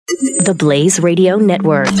the Blaze Radio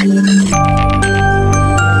Network.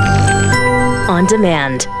 On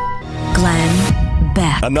demand. Glenn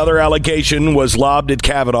Beck. Another allegation was lobbed at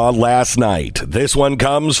Kavanaugh last night. This one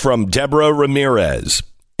comes from Deborah Ramirez,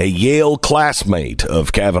 a Yale classmate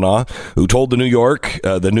of Kavanaugh, who told the New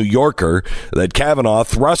Yorker, that Kavanaugh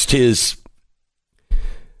thrust his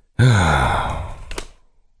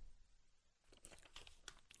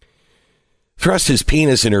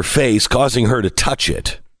penis in her face, causing her to touch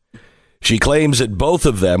it. She claims that both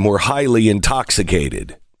of them were highly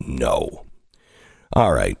intoxicated. No.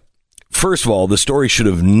 All right. First of all, the story should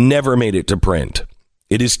have never made it to print.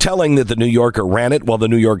 It is telling that the New Yorker ran it while the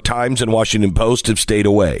New York Times and Washington Post have stayed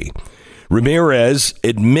away. Ramirez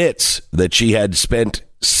admits that she had spent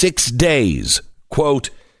 6 days,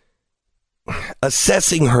 quote,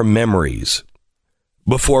 assessing her memories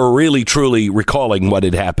before really truly recalling what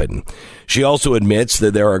had happened. She also admits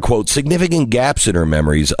that there are, quote, significant gaps in her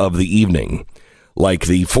memories of the evening. Like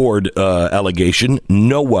the Ford allegation,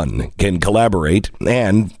 no one can collaborate,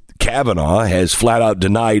 and Kavanaugh has flat out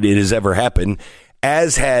denied it has ever happened,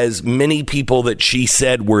 as has many people that she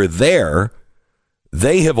said were there.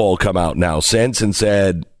 They have all come out now since and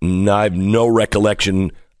said, I have no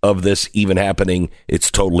recollection of this even happening. It's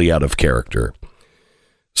totally out of character.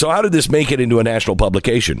 So how did this make it into a national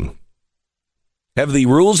publication? Have the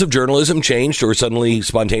rules of journalism changed or suddenly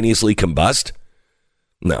spontaneously combust?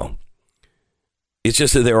 No. It's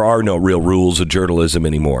just that there are no real rules of journalism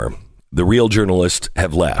anymore. The real journalists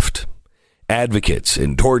have left. Advocates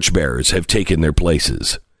and torchbearers have taken their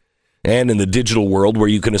places. And in the digital world where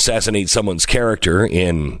you can assassinate someone's character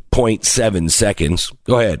in 0.7 seconds,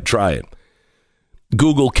 go ahead, try it.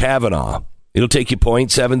 Google Kavanaugh. It'll take you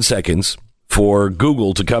 0.7 seconds for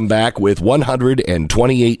Google to come back with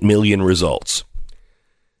 128 million results.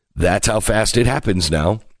 That's how fast it happens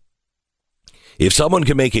now. If someone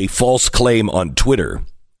can make a false claim on Twitter,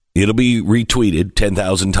 it'll be retweeted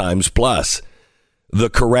 10,000 times plus. The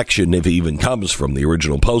correction, if it even comes from the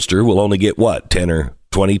original poster, will only get, 10 or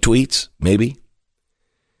 20 tweets, maybe?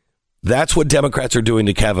 That's what Democrats are doing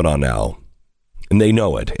to Kavanaugh now. And they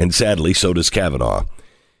know it. And sadly, so does Kavanaugh.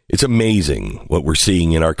 It's amazing what we're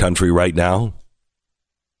seeing in our country right now.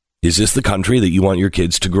 Is this the country that you want your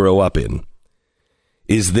kids to grow up in?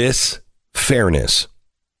 Is this fairness?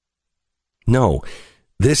 No,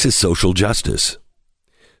 this is social justice.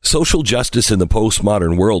 Social justice in the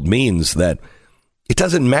postmodern world means that it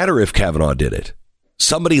doesn't matter if Kavanaugh did it.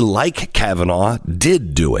 Somebody like Kavanaugh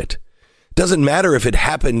did do it. It doesn't matter if it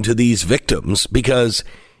happened to these victims, because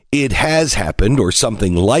it has happened, or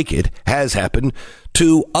something like it has happened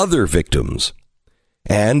to other victims.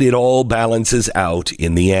 And it all balances out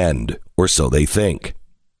in the end, or so they think.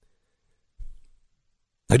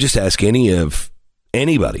 I just ask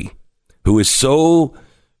anybody who is so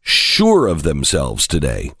sure of themselves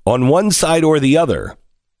today, on one side or the other,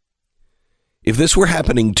 if this were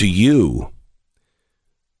happening to you,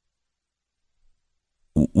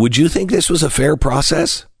 would you think this was a fair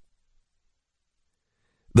process?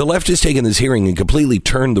 The left has taken this hearing and completely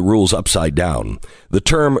turned the rules upside down. The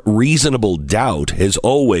term reasonable doubt has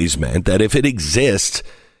always meant that if it exists,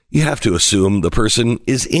 you have to assume the person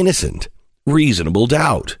is innocent. Reasonable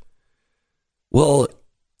doubt. Well,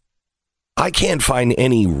 I can't find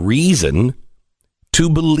any reason to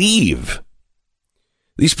believe.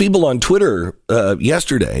 These people on Twitter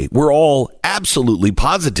yesterday were all absolutely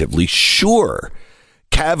positively sure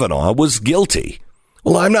Kavanaugh was guilty.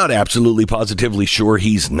 Well, I'm not absolutely positively sure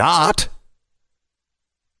he's not.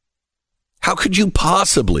 How could you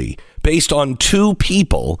possibly, based on two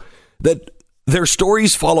people, that their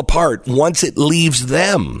stories fall apart once it leaves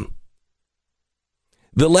them?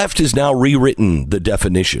 The left has now rewritten the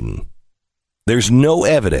definition. There's no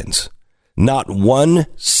evidence, not one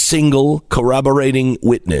single corroborating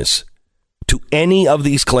witness to any of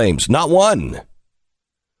these claims, not one.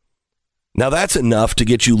 Now that's enough to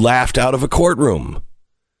get you laughed out of a courtroom.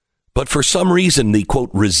 But for some reason, the, quote,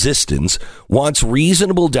 resistance wants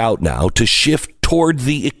reasonable doubt now to shift toward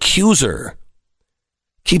the accuser.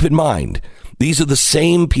 Keep in mind, these are the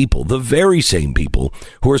same people, the very same people,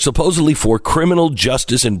 who are supposedly for criminal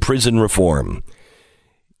justice and prison reform.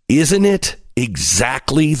 Isn't it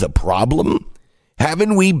exactly the problem?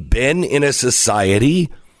 Haven't we been in a society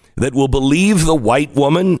that will believe the white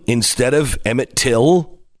woman instead of Emmett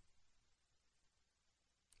Till?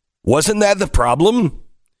 Wasn't that the problem?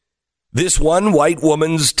 This one white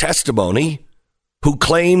woman's testimony, who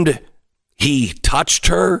claimed he touched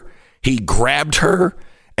her, he grabbed her,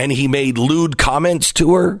 and he made lewd comments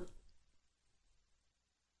to her.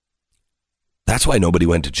 That's why nobody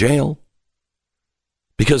went to jail.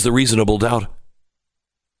 Because the reasonable doubt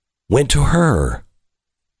went to her.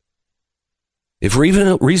 If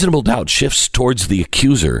reasonable doubt shifts towards the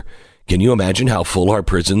accuser, can you imagine how full our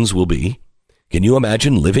prisons will be? Can you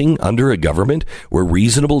imagine living under a government where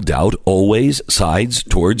reasonable doubt always sides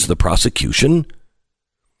towards the prosecution?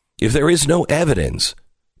 If there is no evidence,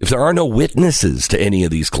 if there are no witnesses to any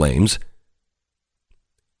of these claims,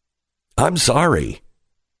 I'm sorry,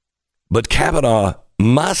 but Kavanaugh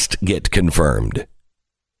must get confirmed.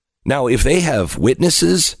 Now, if they have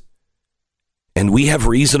witnesses and we have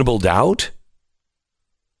reasonable doubt,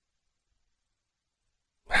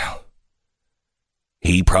 well,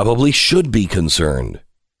 he probably should be concerned.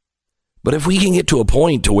 But if we can get to a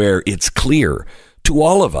point to where it's clear to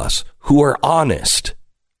all of us who are honest,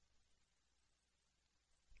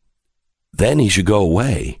 then he should go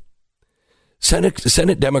away.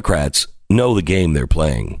 Senate Democrats know the game they're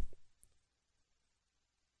playing.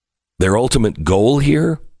 Their ultimate goal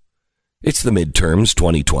here, it's the midterms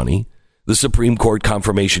 2020. The Supreme Court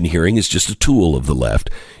confirmation hearing is just a tool of the left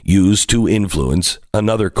used to influence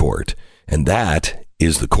another court, and that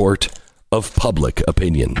is the court of public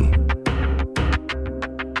opinion.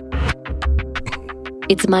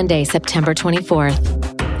 It's Monday, September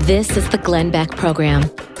 24th. This is the Glenn Beck Program.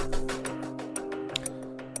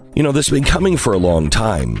 You know, this has been coming for a long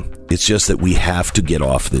time. It's just that we have to get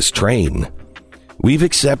off this train. We've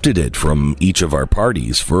accepted it from each of our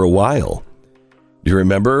parties for a while. Do you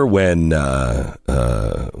remember when who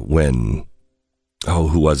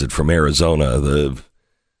was it from Arizona?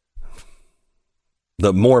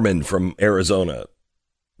 The Mormon from Arizona,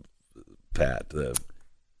 Pat,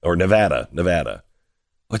 or Nevada.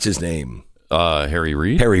 What's his name? Harry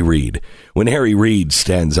Reid? Harry Reid. When Harry Reid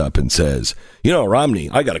stands up and says, you know,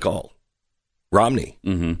 Romney, I got a call. Romney.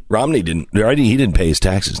 Mm-hmm. Romney didn't pay his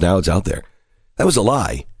taxes. Now it's out there. That was a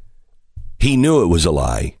lie. He knew it was a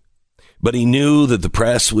lie, but he knew that the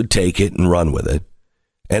press would take it and run with it,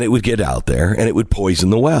 and it would get out there, and it would poison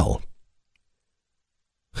the well.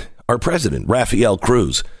 Our president, Rafael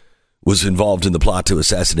Cruz, was involved in the plot to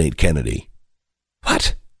assassinate Kennedy.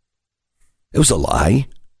 What? It was a lie.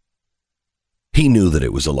 He knew that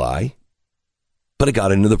it was a lie, but it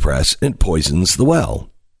got into the press and it poisons the well.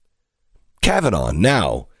 Kavanaugh,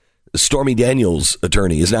 now, Stormy Daniels'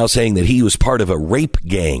 attorney, is now saying that he was part of a rape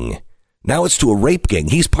gang. Now it's to a rape gang.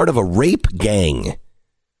 He's part of a rape gang.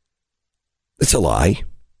 It's a lie.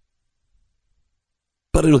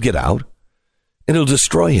 But it'll get out, and it'll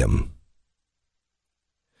destroy him.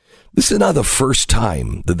 This is not the first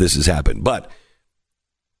time that this has happened, but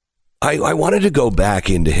I wanted to go back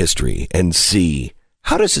into history and see,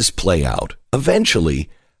 how does this play out? Eventually,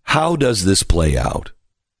 how does this play out?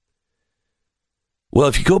 Well,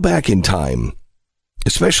 if you go back in time,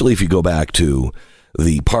 especially if you go back to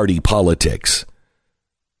the party politics,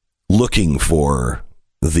 looking for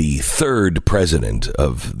the third president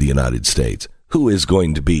of the United States, who's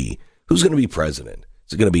going to be president?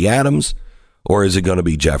 Is it going to be Adams or is it going to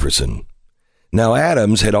be Jefferson? Now,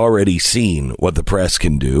 Adams had already seen what the press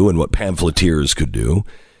can do and what pamphleteers could do,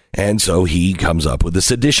 and so he comes up with the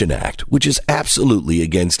Sedition Act, which is absolutely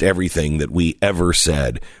against everything that we ever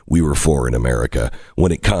said we were for in America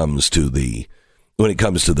when it comes to the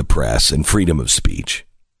press and freedom of speech.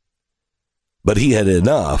 But he had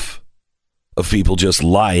enough of people just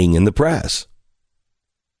lying in the press.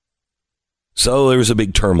 So there was a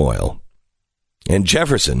big turmoil. And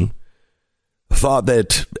Jefferson thought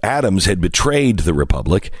that Adams had betrayed the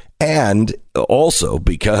Republic, and also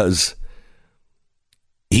because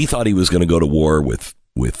he thought he was going to go to war with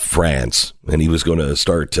France, and he was going to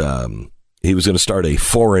start a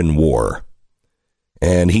foreign war,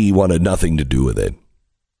 and he wanted nothing to do with it.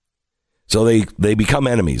 So they become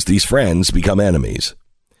enemies. These friends become enemies.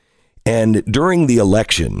 And during the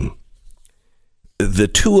election, the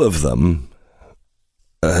two of them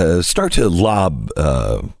start to lob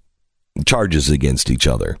charges against each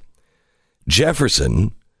other.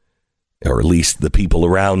 Jefferson, or at least the people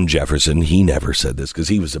around Jefferson, he never said this because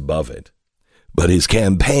he was above it, but his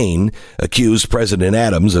campaign accused President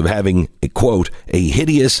Adams of having, quote, a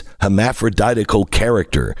hideous hermaphroditical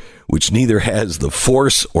character, which neither has the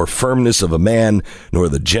force or firmness of a man nor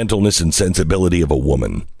the gentleness and sensibility of a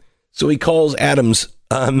woman. So he calls Adams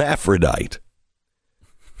a hermaphrodite.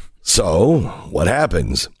 So what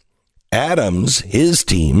happens? Adams, his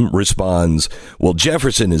team, responds, well,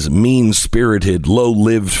 Jefferson is a mean-spirited,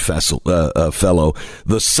 low-lived fellow,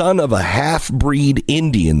 the son of a half-breed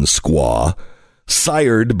Indian squaw,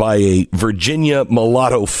 sired by a Virginia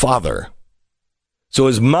mulatto father. So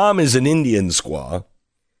his mom is an Indian squaw,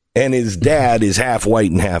 and his dad is half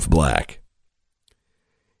white and half black.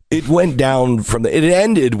 It went down it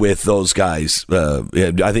ended with those guys.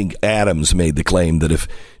 I think Adams made the claim that if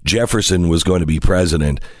Jefferson was going to be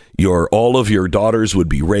president, all of your daughters would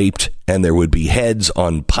be raped and there would be heads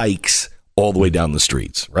on pikes all the way down the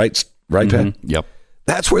streets. Right, Pat? Yep.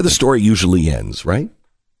 That's where the story usually ends, right?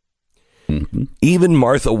 Mm-hmm. Even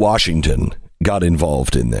Martha Washington got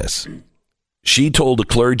involved in this. She told a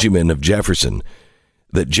clergyman of Jefferson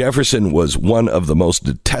that Jefferson was one of the most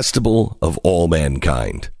detestable of all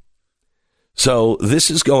mankind. So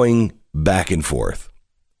this is going back and forth.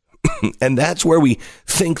 And that's where we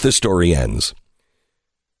think the story ends.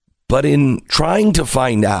 But in trying to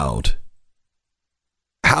find out,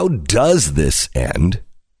 how does this end?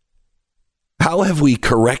 How have we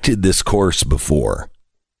corrected this course before?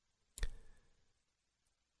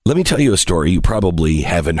 Let me tell you a story you probably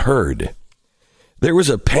haven't heard. There was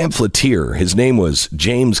a pamphleteer. His name was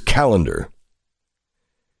James Callender.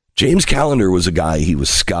 James Callender was a guy, he was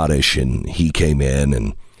Scottish, and he came in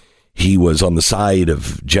and he was on the side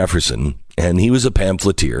of Jefferson, and he was a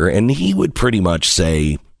pamphleteer, and he would pretty much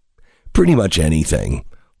say pretty much anything,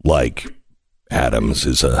 like Adams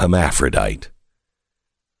is a hermaphrodite.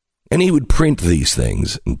 And he would print these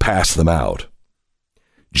things and pass them out.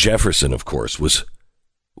 Jefferson, of course, was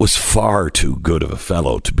far too good of a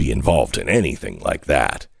fellow to be involved in anything like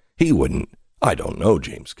that. He wouldn't, I don't know,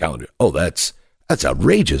 James Callender. Oh, that's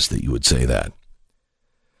outrageous that you would say that.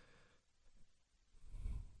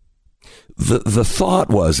 The thought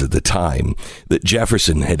was at the time that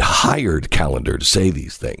Jefferson had hired Callender to say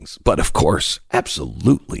these things. But of course,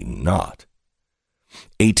 absolutely not.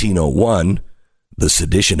 1801, the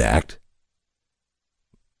Sedition Act.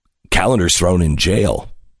 Callender's thrown in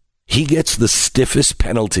jail. He gets the stiffest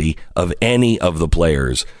penalty of any of the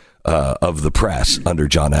players of the press under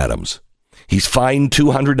John Adams. He's fined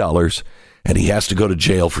 $200 and he has to go to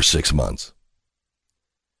jail for 6 months.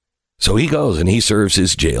 So he goes and he serves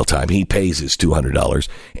his jail time. He pays his $200.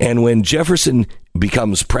 And when Jefferson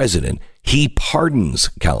becomes president, he pardons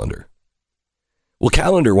Callender. Well,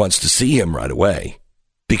 Callender wants to see him right away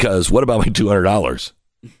because what about my $200?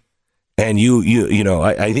 And you know,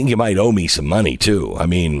 I think you might owe me some money too. I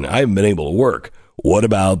mean, I haven't been able to work. What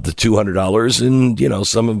about the $200 and, you know,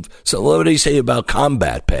 what do you say about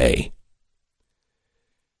combat pay?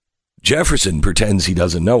 Jefferson pretends he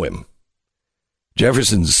doesn't know him.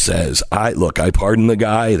 Jefferson says, I pardon the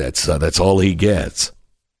guy. That's all he gets.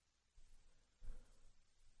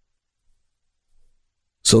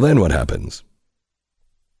 So then what happens?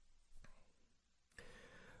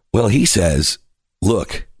 Well, he says,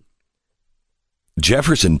 look,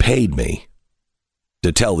 Jefferson paid me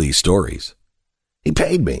to tell these stories. He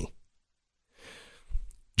paid me.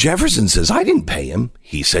 Jefferson says, I didn't pay him.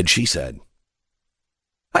 He said, she said.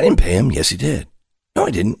 I didn't pay him. Yes, he did. No,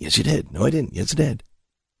 I didn't. Yes, you did. No, I didn't. Yes, I did.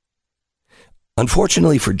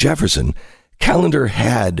 Unfortunately for Jefferson, Callender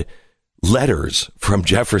had letters from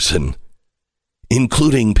Jefferson,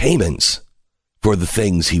 including payments for the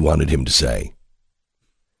things he wanted him to say.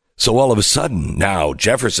 So all of a sudden, now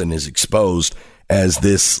Jefferson is exposed as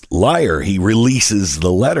this liar. He releases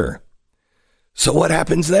the letter. So what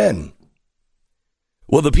happens then?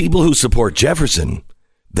 Well, the people who support Jefferson,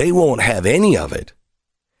 they won't have any of it.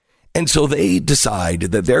 And so they decide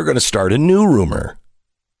that they're going to start a new rumor.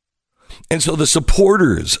 And so the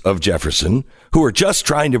supporters of Jefferson, who are just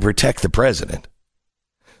trying to protect the president,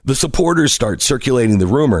 the supporters start circulating the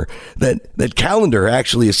rumor that Callender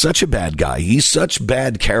actually is such a bad guy. He's such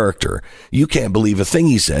bad character. You can't believe a thing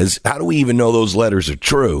he says. How do we even know those letters are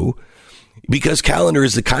true? Because Callender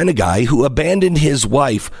is the kind of guy who abandoned his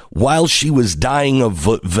wife while she was dying of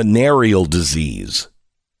venereal disease.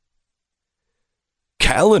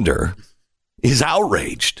 Callender is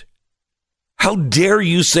outraged. How dare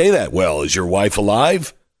you say that? Well, is your wife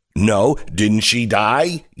alive? No. Didn't she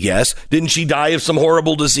die? Yes. Didn't she die of some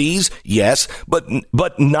horrible disease? Yes.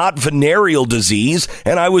 But not venereal disease.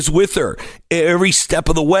 And I was with her every step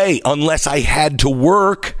of the way, unless I had to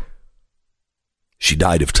work. She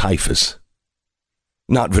died of typhus,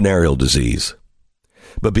 not venereal disease.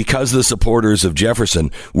 But because the supporters of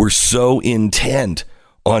Jefferson were so intent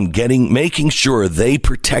on making sure they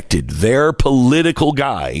protected their political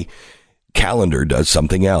guy, Callender does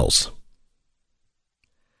something else.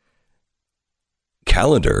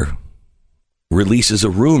 Callender releases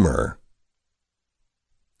a rumor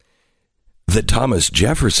that Thomas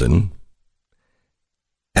Jefferson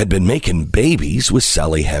had been making babies with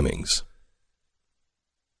Sally Hemings.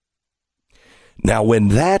 Now, when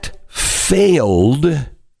that failed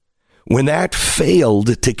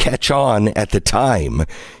to catch on at the time,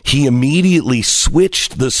 he immediately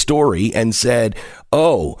switched the story and said,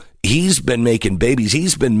 oh, He's been making babies.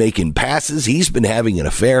 He's been making passes. He's been having an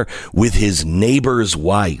affair with his neighbor's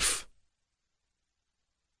wife.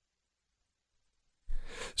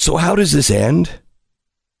 So how does this end?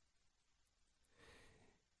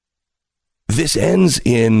 This ends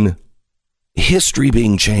in history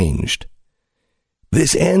being changed.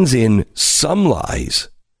 This ends in some lies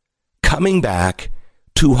coming back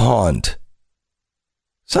to haunt,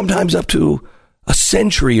 sometimes up to a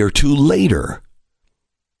century or two later,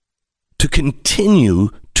 to continue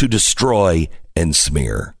to destroy and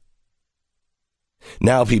smear.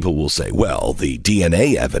 Now people will say, well, the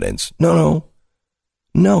DNA evidence. No.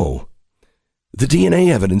 The DNA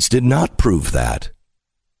evidence did not prove that.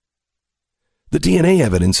 The DNA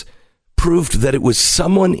evidence proved that it was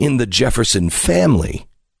someone in the Jefferson family.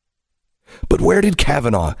 But where did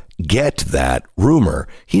Kavanaugh get that rumor?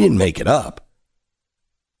 He didn't make it up.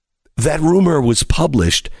 That rumor was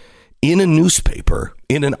published in a newspaper,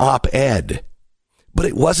 in an op-ed. But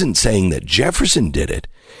it wasn't saying that Jefferson did it.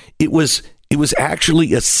 It was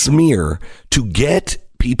actually a smear to get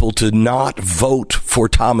people to not vote for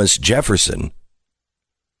Thomas Jefferson.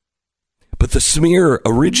 But the smear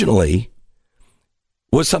originally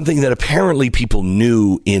was something that apparently people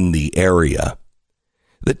knew in the area.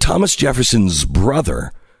 That Thomas Jefferson's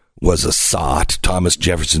brother was a sot. Thomas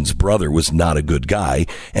Jefferson's brother was not a good guy.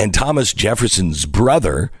 And Thomas Jefferson's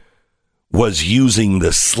brother was using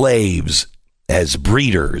the slaves as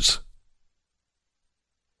breeders.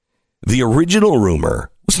 The original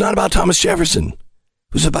rumor was not about Thomas Jefferson.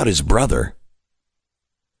 It was about his brother.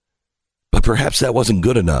 But perhaps that wasn't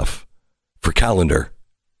good enough for Callender.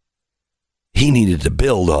 He needed to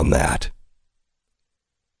build on that.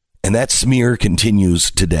 And that smear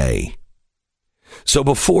continues today. So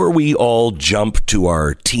before we all jump to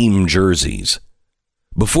our team jerseys,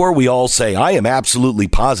 before we all say, I am absolutely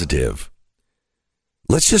positive,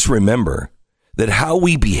 let's just remember that how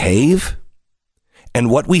we behave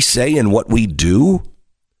and what we say and what we do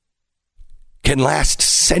can last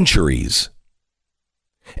centuries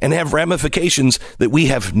and have ramifications that we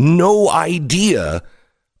have no idea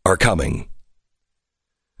are coming.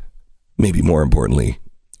 Maybe more importantly,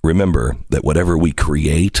 remember that whatever we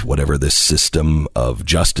create, whatever this system of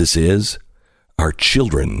justice is, our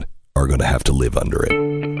children are going to have to live under it.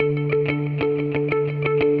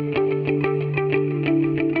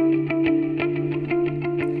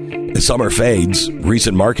 As summer fades,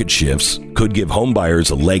 recent market shifts could give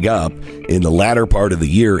homebuyers a leg up in the latter part of the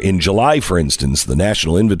year. In July, for instance, the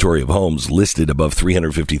national inventory of homes listed above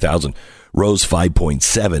 350,000 rose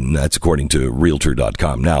 5.7. That's according to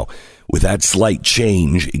Realtor.com. Now, with that slight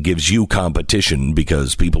change, it gives you competition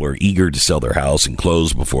because people are eager to sell their house and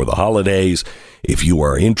close before the holidays. If you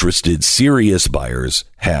are interested, serious buyers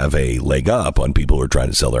have a leg up on people who are trying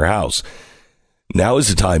to sell their house. Now is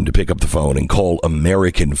the time to pick up the phone and call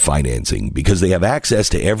American Financing because they have access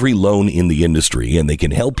to every loan in the industry and they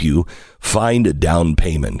can help you find a down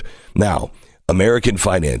payment. Now, American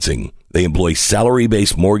Financing, they employ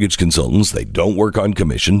salary-based mortgage consultants. They don't work on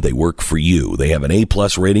commission. They work for you. They have an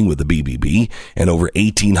A-plus rating with the BBB and over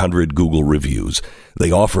 1,800 Google reviews.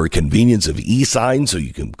 They offer a convenience of e-sign so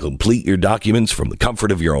you can complete your documents from the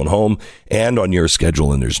comfort of your own home and on your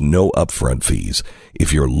schedule, and there's no upfront fees.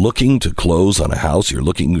 If you're looking to close on a house, you're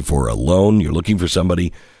looking for a loan, you're looking for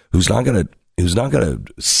somebody who's not going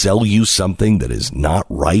to sell you something that is not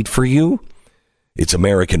right for you, it's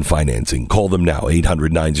American Financing. Call them now,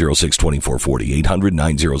 800-906-2440,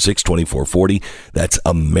 800-906-2440. That's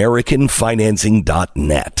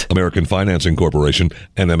AmericanFinancing.net. American Financing Corporation,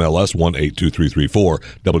 NMLS 182334,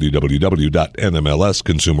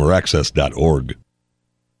 www.nmlsconsumeraccess.org.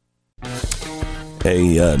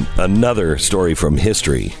 Another story from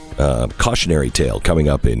history, cautionary tale coming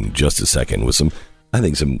up in just a second with some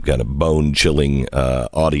kind of bone-chilling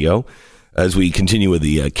audio. As we continue with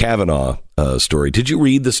the Kavanaugh story, did you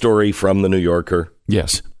read the story from the New Yorker?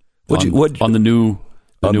 Yes. On the new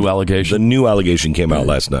allegation. The new allegation came out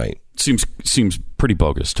last night. Seems pretty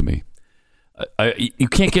bogus to me. You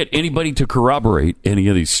can't get anybody to corroborate any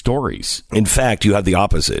of these stories. In fact, you have the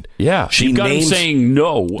opposite. Yeah, you've got him saying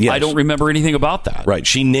no. Yes. I don't remember anything about that. Right.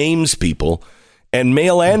 She names people, and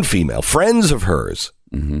male and female, friends of hers.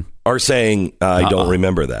 Mm-hmm. Are saying, I don't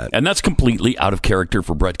remember that. And that's completely out of character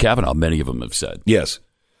for Brett Kavanaugh, many of them have said. Yes.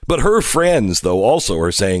 But her friends, though, also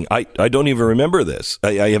are saying, I don't even remember this.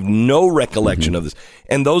 I have no recollection of this.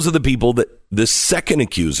 And those are the people that the second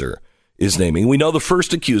accuser is naming. We know the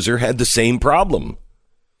first accuser had the same problem.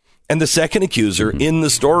 And the second accuser in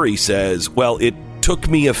the story says, well, it took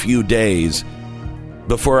me a few days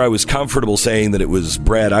before I was comfortable saying that it was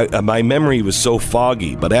Brett. My memory was so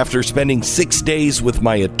foggy, but after spending 6 days with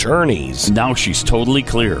my attorneys... Now she's totally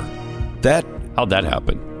clear. How'd that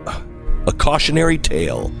happen? A cautionary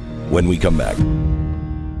tale when we come back.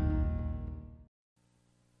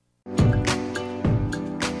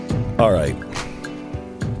 All right.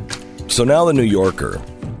 So now the New Yorker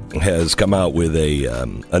has come out with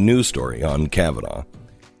a news story on Kavanaugh.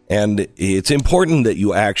 And it's important that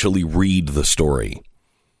you actually read the story.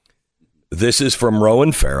 This is from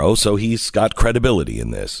Rowan Farrow, so he's got credibility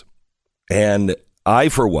in this. And I,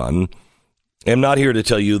 for one, am not here to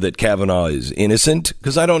tell you that Kavanaugh is innocent,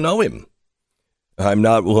 because I don't know him. I'm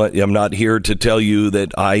not here to tell you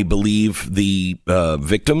that I believe the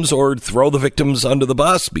victims or throw the victims under the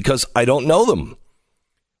bus, because I don't know them.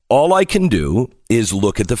 All I can do is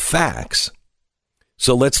look at the facts.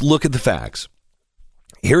 So let's look at the facts.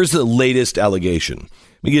 Here's the latest allegation.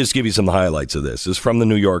 Let me just give you some highlights of this. This is from the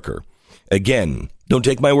New Yorker. Again, don't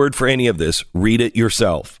take my word for any of this. Read it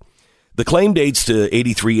yourself. The claim dates to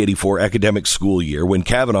 83-84 academic school year when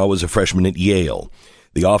Kavanaugh was a freshman at Yale.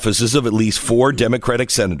 The offices of at least 4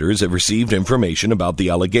 Democratic senators have received information about the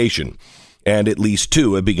allegation, and at least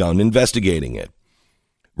 2 have begun investigating it.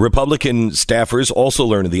 Republican staffers also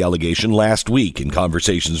learned of the allegation last week in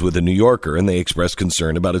conversations with the New Yorker, and they expressed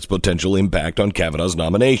concern about its potential impact on Kavanaugh's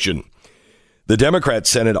nomination. The Democrat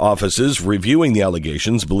Senate offices reviewing the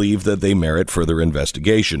allegations believe that they merit further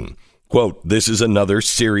investigation. Quote, "This is another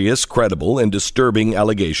serious, credible, and disturbing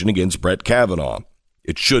allegation against Brett Kavanaugh.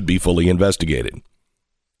 It should be fully investigated."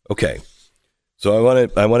 Okay, so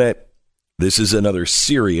I want to, this is another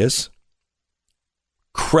serious,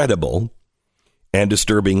 credible, and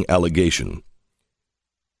disturbing allegation.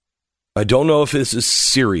 I don't know if this is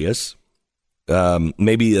serious.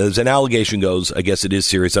 Maybe as an allegation goes, I guess it is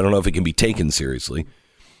serious. I don't know if it can be taken seriously.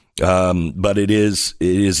 But it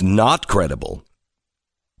is not credible.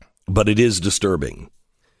 But it is disturbing.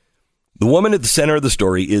 The woman at the center of the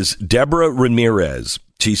story is Deborah Ramirez.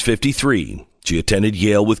 She's 53. She attended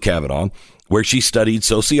Yale with Kavanaugh, where she studied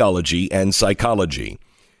sociology and psychology.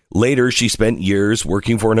 Later, she spent years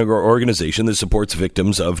working for an organization that supports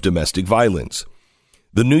victims of domestic violence.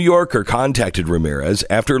 The New Yorker contacted Ramirez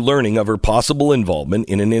after learning of her possible involvement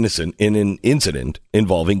in an incident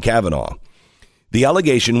involving Kavanaugh. The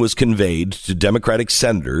allegation was conveyed to Democratic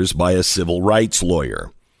senators by a civil rights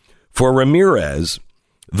lawyer. For Ramirez,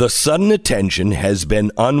 the sudden attention has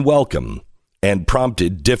been unwelcome and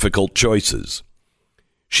prompted difficult choices.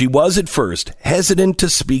 She was at first hesitant to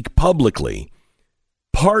speak publicly,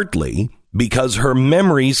 partly because her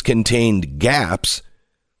memories contained gaps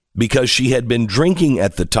because she had been drinking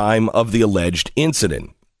at the time of the alleged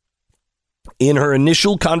incident. In her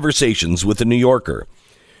initial conversations with the New Yorker,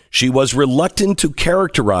 she was reluctant to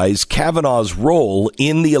characterize Kavanaugh's role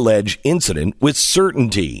in the alleged incident with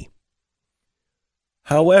certainty.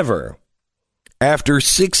 However, after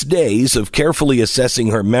 6 days of carefully assessing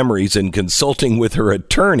her memories and consulting with her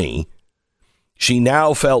attorney, she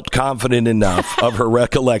now felt confident enough of her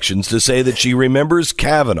recollections to say that she remembers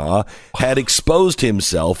Kavanaugh had exposed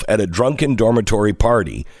himself at a drunken dormitory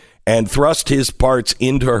party and thrust his parts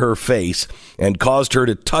into her face and caused her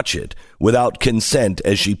to touch it without consent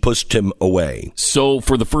as she pushed him away. So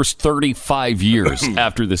for the first 35 years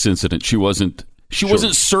after this incident, she wasn't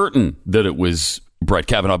certain that it was Brett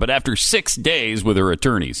Kavanaugh, but after 6 days with her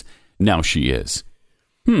attorneys, now she is.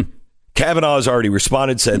 Kavanaugh has already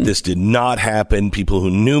responded, said this did not happen. People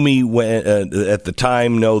who knew me at the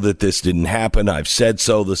time know that this didn't happen. I've said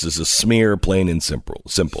so. This is a smear, plain and simple.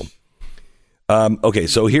 Okay,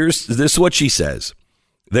 so this is what she says.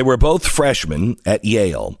 They were both freshmen at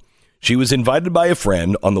Yale. She was invited by a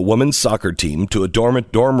friend on the women's soccer team to a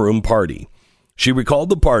dorm room party. She recalled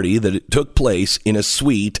the party that it took place in a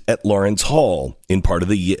suite at Lawrence Hall in part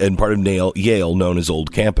of Yale known as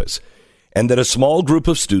Old Campus, and that a small group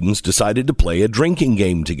of students decided to play a drinking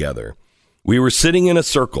game together. We were sitting in a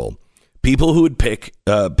circle. People would pick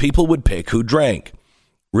who drank.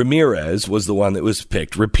 Ramirez was the one that was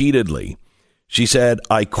picked repeatedly. She said,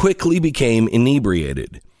 "I quickly became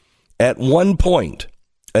inebriated. At one point,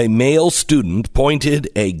 a male student pointed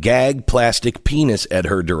a gag plastic penis at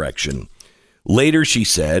her direction. Later, she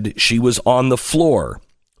said, she was on the floor,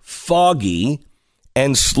 foggy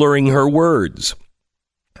and slurring her words,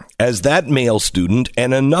 as that male student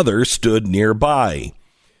and another stood nearby.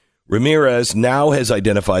 Ramirez now has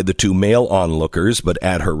identified the 2 male onlookers, but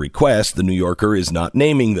at her request, the New Yorker is not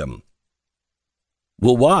naming them."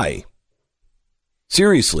 Well, why?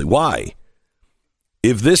 Seriously, why?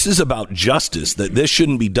 If this is about justice, that this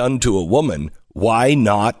shouldn't be done to a woman, why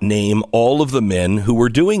not name all of the men who were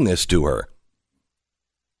doing this to her?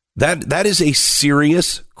 That is a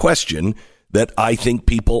serious question that I think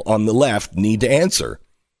people on the left need to answer.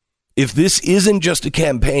 If this isn't just a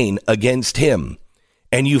campaign against him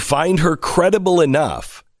and you find her credible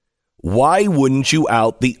enough, why wouldn't you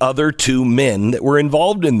out the other two men that were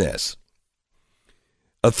involved in this?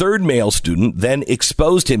 A third male student then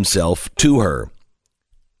exposed himself to her.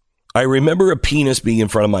 I remember a penis being in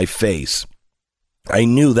front of my face. I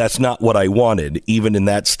knew that's not what I wanted, even in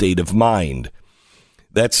that state of mind.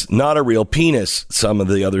 That's not a real penis, some of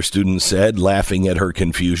the other students said, laughing at her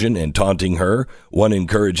confusion and taunting her, one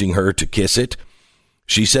encouraging her to kiss it.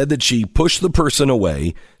 She said that she pushed the person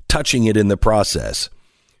away, touching it in the process.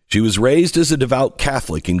 She was raised as a devout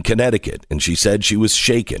Catholic in Connecticut, and she said she was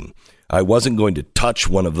shaken. I wasn't going to touch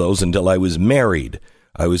one of those until I was married.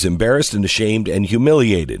 I was embarrassed and ashamed and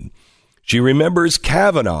humiliated. She remembers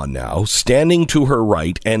Kavanaugh now, standing to her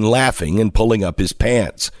right and laughing and pulling up his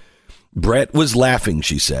pants. Brett was laughing,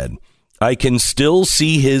 she said. I can still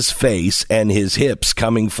see his face and his hips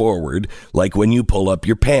coming forward like when you pull up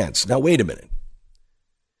your pants. Now, wait a minute.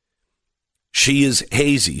 She is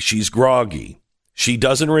hazy. She's groggy. She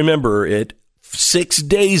doesn't remember it. 6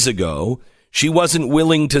 days ago, she wasn't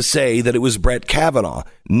willing to say that it was Brett Kavanaugh.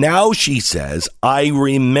 Now she says, I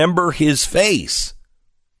remember his face.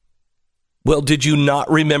 Well, did you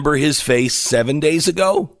not remember his face 7 days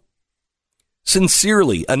ago?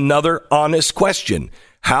 Sincerely, another honest question.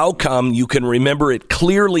 How come you can remember it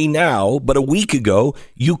clearly now, but a week ago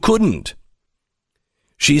you couldn't?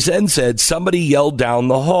 She then said somebody yelled down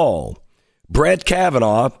the hall. Brett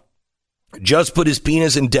Kavanaugh just put his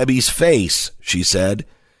penis in Debbie's face, she said.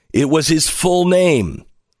 It was his full name.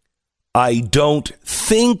 I don't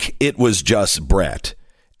think it was just Brett.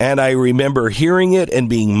 And I remember hearing it and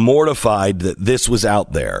being mortified that this was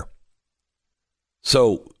out there.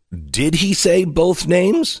 So, did he say both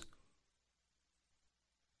names?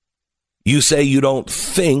 You say you don't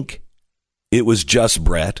think it was just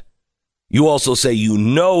Brett. You also say you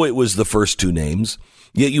know it was the first two names.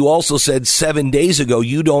 Yet you also said 7 days ago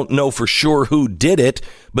you don't know for sure who did it,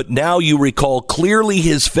 but now you recall clearly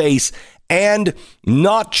his face and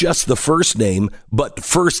not just the first name, but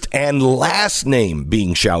first and last name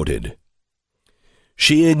being shouted.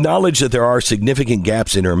 She acknowledged that there are significant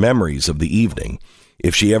gaps in her memories of the evening.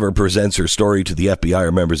 If she ever presents her story to the FBI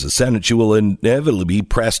or members of the Senate, she will inevitably be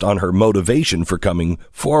pressed on her motivation for coming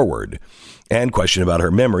forward and questioned about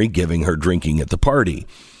her memory, given her drinking at the party.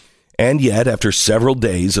 And yet, after several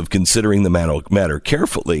days of considering the matter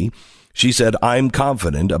carefully, she said, I'm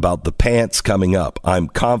confident about the pants coming up. I'm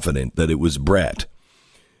confident that it was Brett.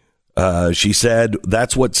 She said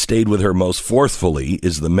that's what stayed with her most forcefully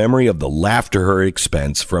is the memory of the laughter at her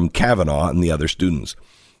expense from Kavanaugh and the other students.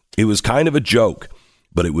 It was kind of a joke,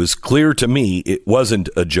 but it was clear to me it wasn't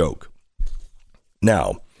a joke.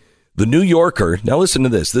 Now, the New Yorker, now listen to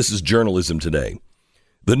this. This is Journalism Today.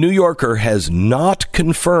 The New Yorker has not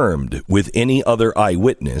confirmed with any other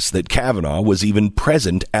eyewitness that Kavanaugh was even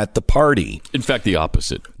present at the party. In fact, the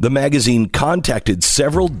opposite. The magazine contacted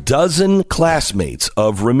several dozen classmates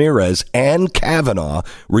of Ramirez and Kavanaugh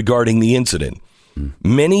regarding the incident.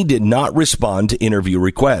 Many did not respond to interview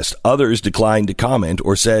requests. Others declined to comment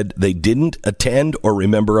or said they didn't attend or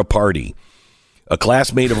remember a party. A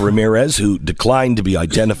classmate of Ramirez, who declined to be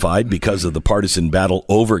identified because of the partisan battle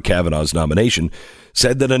over Kavanaugh's nomination,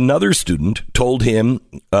 said that another student told him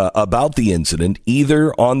about the incident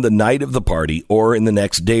either on the night of the party or in the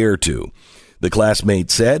next day or two. The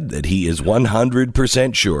classmate said that he is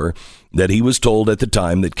 100% sure that he was told at the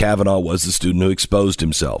time that Kavanaugh was the student who exposed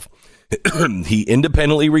himself. He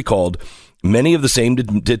independently recalled many of the same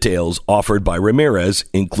details offered by Ramirez,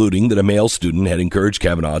 including that a male student had encouraged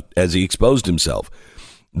Kavanaugh as he exposed himself.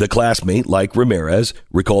 The classmate, like Ramirez,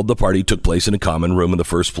 recalled the party took place in a common room on the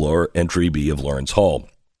first floor, entry B of Lawrence Hall.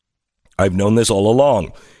 I've known this all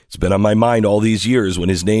along. It's been on my mind all these years. When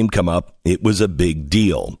his name come up, it was a big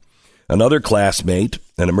deal. Another classmate,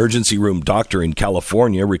 an emergency room doctor in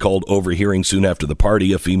California, recalled overhearing soon after the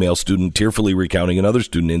party a female student tearfully recounting another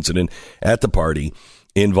student incident at the party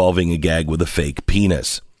involving a gag with a fake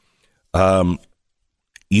penis.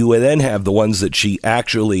 You would then have the ones that she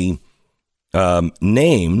actually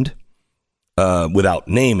named without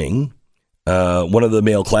naming. One of the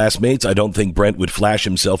male classmates, I don't think Brent would flash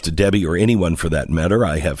himself to Debbie or anyone for that matter.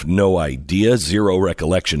 I have no idea, zero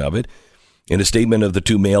recollection of it. In a statement of the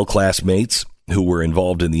two male classmates who were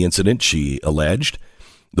involved in the incident, she alleged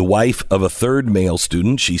the wife of a third male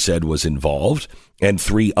student she said was involved and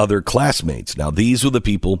 3 other classmates. Now, these were the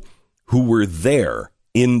people who were there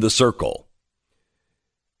in the circle.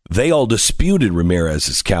 They all disputed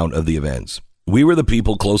Ramirez's account of the events. We were the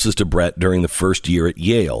people closest to Brett during the first year at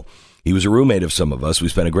Yale. He was a roommate of some of us. We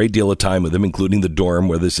spent a great deal of time with him, including the dorm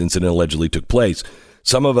where this incident allegedly took place.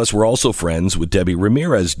 Some of us were also friends with Debbie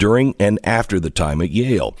Ramirez during and after the time at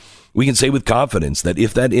Yale. We can say with confidence that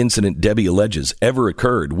if that incident Debbie alleges ever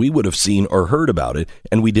occurred, we would have seen or heard about it,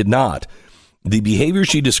 and we did not. The behavior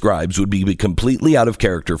she describes would be completely out of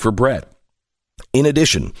character for Brett. In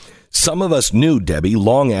addition, some of us knew Debbie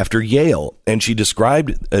long after Yale, and she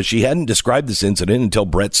hadn't described this incident until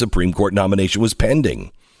Brett's Supreme Court nomination was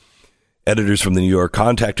pending. Editors from the New York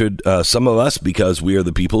contacted some of us because we are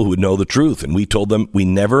the people who would know the truth, and we told them we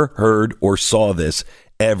never heard or saw this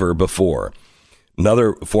ever before.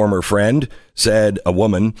 Another former friend said, a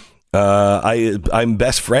woman, I'm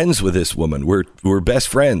best friends with this woman. We're best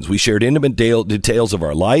friends. We shared intimate details of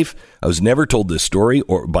our life. I was never told this story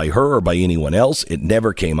or by her or by anyone else. It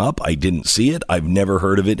never came up. I didn't see it. I've never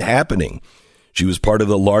heard of it happening. She was part of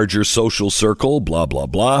the larger social circle, blah, blah,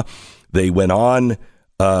 blah. They went on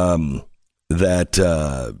that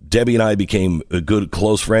Debbie and I became good,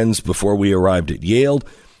 close friends before we arrived at Yale.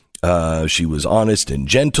 She was honest and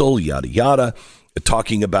gentle, yada, yada,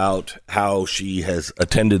 talking about how she has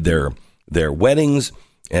attended their weddings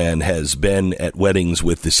and has been at weddings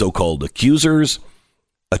with the so-called accusers,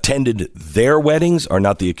 attended their weddings, are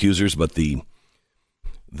not the accusers, but the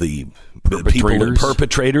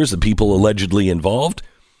perpetrators, the people allegedly involved.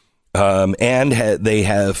 And they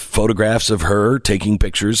have photographs of her taking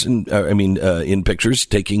pictures, in pictures,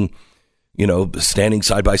 taking, standing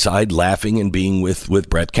side by side, laughing and being with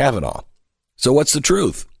Brett Kavanaugh. So what's the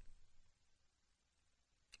truth?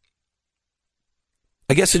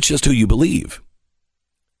 I guess it's just who you believe.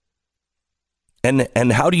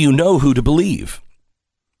 And how do you know who to believe?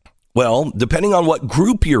 Well, depending on what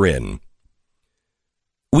group you're in,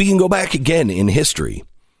 we can go back again in history.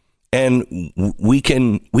 And we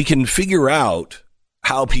can figure out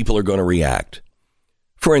how people are going to react.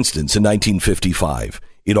 For instance, in 1955,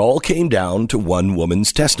 it all came down to one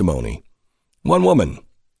woman's testimony. One woman.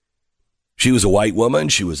 She was a white woman.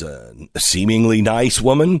 She was a seemingly nice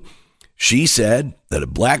woman. She said that a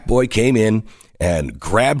black boy came in and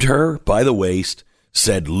grabbed her by the waist,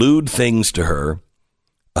 said lewd things to her,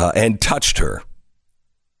 and touched her.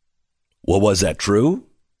 Well, was that true?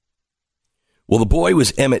 Well, the boy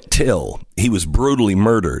was Emmett Till. He was brutally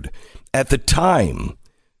murdered. At the time,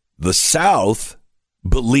 the South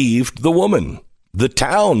believed the woman. The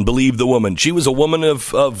town believed the woman. She was a woman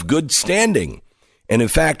of good standing. And in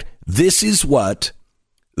fact, this is what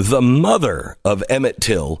the mother of Emmett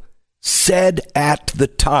Till said at the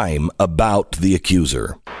time about the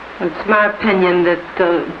accuser. It's my opinion that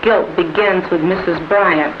the guilt begins with Mrs.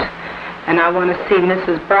 Bryant. And I want to see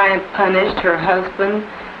Mrs. Bryant punished, her husband,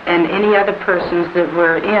 and any other persons that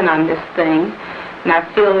were in on this thing. And I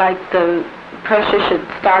feel like the pressure should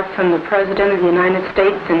start from the President of the United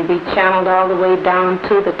States and be channeled all the way down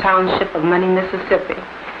to the township of Money, Mississippi.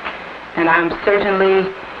 And I'm certainly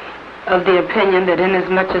of the opinion that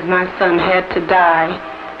inasmuch as my son had to die,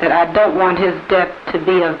 that I don't want his death to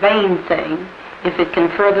be a vain thing. If it can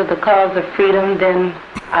further the cause of freedom, then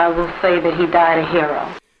I will say that he died a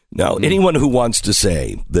hero. Now, anyone who wants to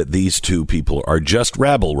say that these two people are just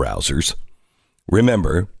rabble-rousers,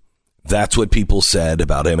 remember, that's what people said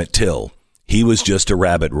about Emmett Till. He was just a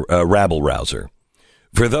rabble-rouser.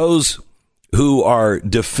 For those who are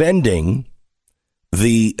defending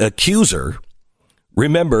the accuser,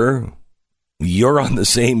 remember, you're on the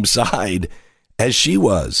same side as she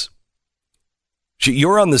was.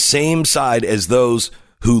 You're on the same side as those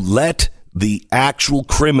who let the actual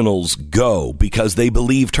criminals go because they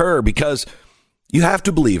believed her, because you have to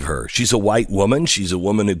believe her. She's a white woman. She's a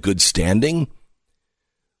woman of good standing.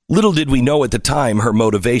 Little did we know at the time her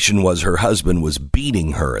motivation was her husband was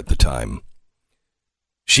beating her at the time.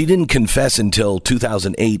 She didn't confess until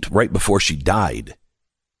 2008, right before she died.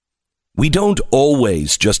 We don't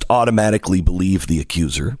always just automatically believe the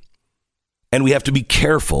accuser, and we have to be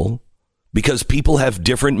careful because people have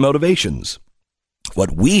different motivations.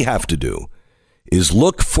 What we have to do is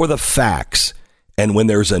look for the facts, and when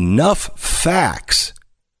there's enough facts,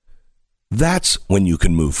 that's when you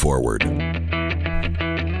can move forward.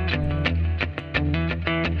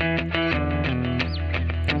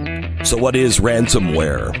 So what is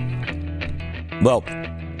ransomware? Well,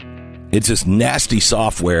 it's this nasty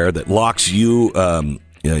software that locks you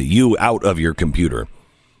out of your computer,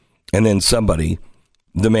 and then somebody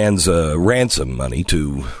demands ransom money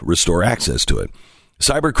to restore access to it.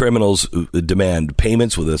 Cyber criminals demand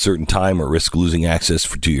payments with a certain time or risk losing access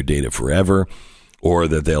to your data forever, or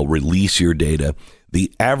that they'll release your data.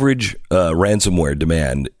 The average ransomware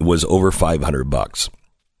demand was over $500.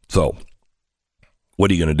 So what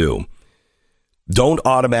are you going to do? Don't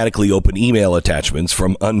automatically open email attachments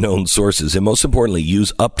from unknown sources. And most importantly,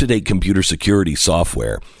 use up-to-date computer security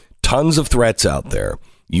software. Tons of threats out there.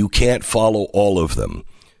 You can't follow all of them.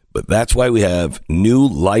 But that's why we have new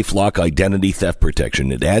LifeLock identity theft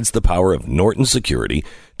protection. It adds the power of Norton Security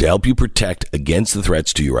to help you protect against the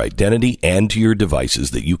threats to your identity and to your devices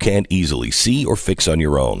that you can't easily see or fix on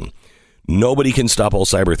your own. Nobody can stop all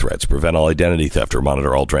cyber threats, prevent all identity theft, or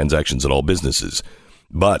monitor all transactions at all businesses.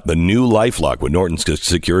 But the new LifeLock with Norton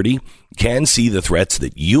Security can see the threats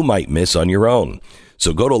that you might miss on your own.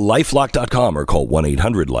 So go to LifeLock.com or call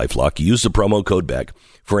 1-800-LifeLock. Use the promo code BECK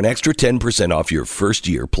for an extra 10% off your first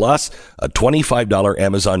year, plus a $25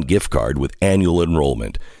 Amazon gift card with annual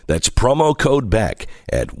enrollment. That's promo code BECK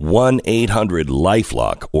at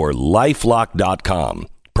 1-800-LifeLock or LifeLock.com.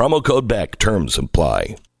 Promo code BECK. Terms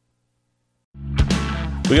apply.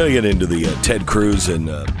 We're going to get into the Ted Cruz and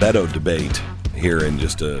Beto debate here in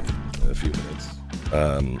just a few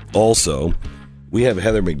minutes. Also, we have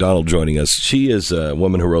Heather McDonald joining us. She is a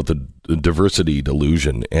woman who wrote the Diversity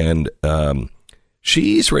Delusion, and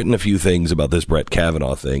she's written a few things about this Brett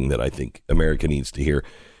Kavanaugh thing that I think America needs to hear.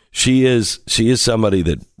 She is somebody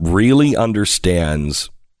that really understands,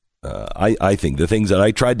 I think, the things that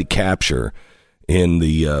I tried to capture in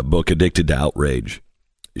the book Addicted to Outrage.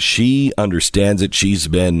 She understands it. She's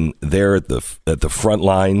been there at the front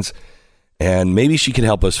lines. And maybe she can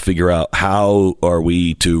help us figure out how are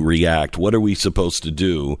we to react. What are we supposed to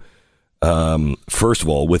do, first of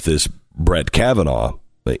all, with this Brett Kavanaugh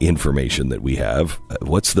information that we have?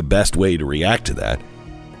 What's the best way to react to that?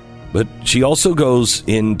 But she also goes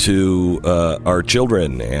into our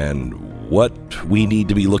children and what we need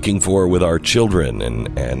to be looking for with our children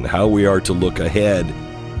and how we are to look ahead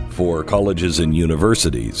for colleges and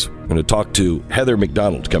universities. I'm going to talk to Heather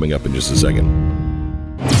McDonald coming up in just a second.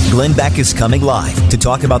 Glenn Beck is coming live to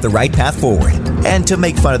talk about the right path forward and to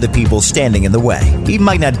make fun of the people standing in the way. He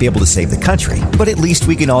might not be able to save the country, but at least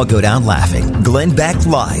we can all go down laughing. Glenn Beck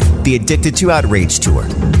Live, the Addicted to Outrage Tour.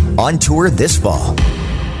 On tour this fall.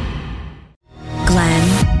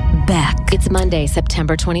 Glenn Beck. It's Monday,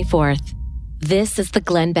 September 24th. This is the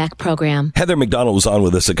Glenn Beck Program. Heather McDonald was on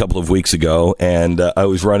with us a couple of weeks ago, and I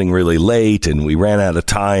was running really late, and we ran out of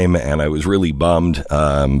time, and I was really bummed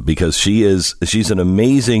because she's an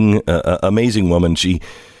amazing woman. She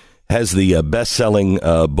has the best-selling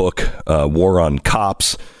book, War on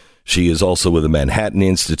Cops. She is also with the Manhattan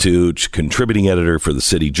Institute, contributing editor for the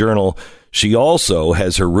City Journal. She also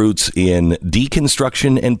has her roots in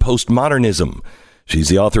deconstruction and postmodernism. She's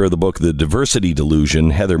the author of the book, The Diversity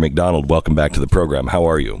Delusion. Heather McDonald, welcome back to the program. How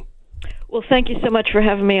are you? Well, thank you so much for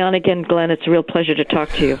having me on again, Glenn. It's a real pleasure to talk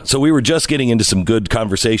to you. So we were just getting into some good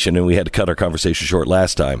conversation, and we had to cut our conversation short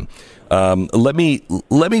last time. Let me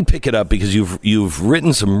pick it up because you've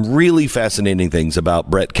written some really fascinating things about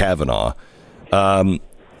Brett Kavanaugh. Bring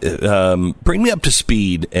me up to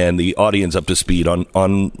speed and the audience up to speed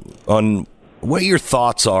on what your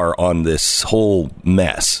thoughts are on this whole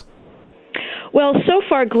mess. Well, so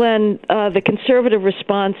far, Glenn, the conservative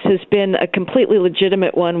response has been a completely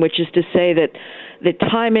legitimate one, which is to say that the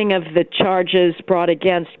timing of the charges brought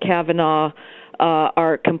against Kavanaugh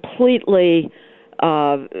are completely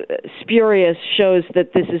spurious, shows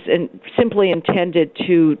that this is simply intended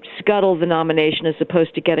to scuttle the nomination as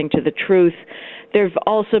opposed to getting to the truth. There have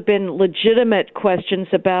also been legitimate questions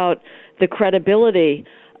about the credibility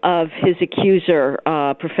of his accuser,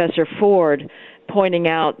 Professor Ford, pointing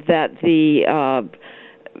out that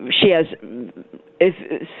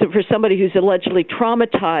for somebody who's allegedly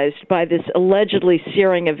traumatized by this allegedly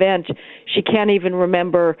searing event, she can't even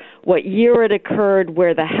remember what year it occurred,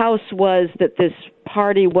 where the house was that this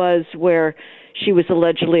party was, where she was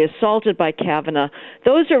allegedly assaulted by Kavanaugh.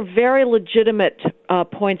 Those are very legitimate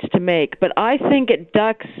points to make, but I think it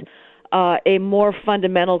ducks a more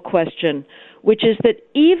fundamental question, which is that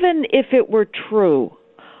even if it were true,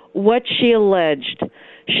 what she alleged,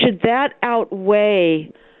 should that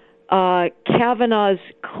outweigh Kavanaugh's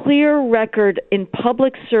clear record in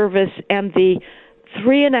public service and the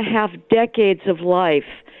 3.5 decades of life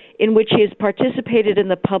in which he has participated in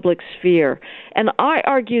the public sphere? And I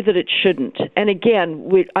argue that it shouldn't. And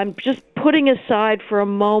again, I'm just putting aside for a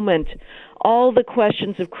moment all the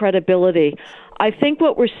questions of credibility. I think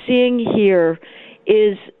what we're seeing here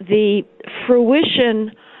is the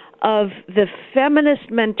fruition of the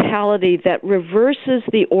feminist mentality that reverses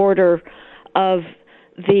the order of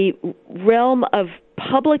the realm of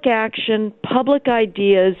public action, public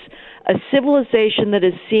ideas, a civilization that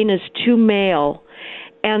is seen as too male,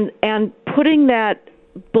 and putting that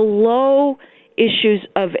below issues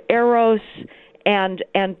of eros and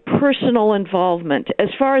personal involvement. As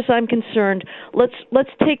far as I'm concerned, let's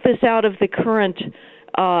take this out of the current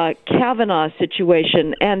Kavanaugh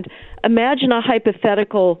situation and imagine a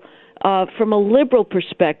hypothetical from a liberal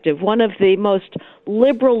perspective. One of the most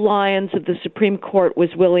liberal lions of the Supreme Court was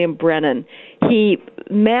William Brennan. He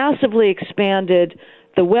massively expanded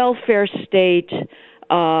the welfare state,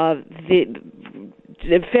 the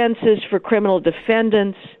defenses for criminal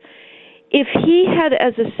defendants. If he had,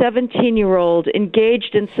 as a 17-year-old,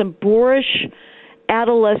 engaged in some boorish,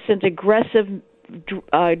 adolescent, aggressive,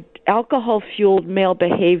 alcohol-fueled male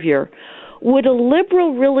behavior, would a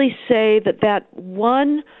liberal really say that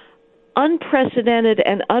one unprecedented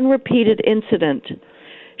and unrepeated incident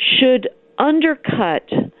should undercut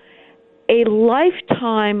a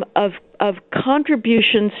lifetime of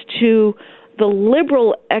contributions to the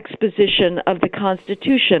liberal exposition of the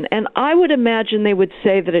Constitution? And I would imagine they would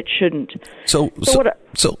say that it shouldn't. So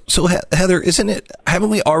Heather, haven't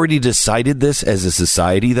we already decided this as a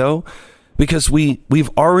society, though? Because we've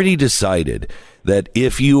already decided that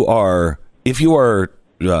if you are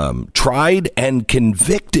tried and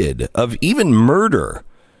convicted of even murder,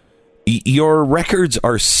 your records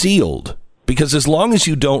are sealed, because as long as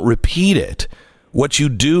you don't repeat it, what you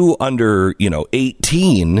do under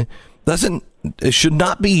 18 should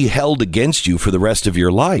not be held against you for the rest of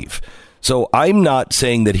your life. So I'm not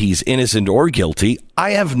saying that he's innocent or guilty.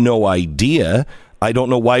 I have no idea. I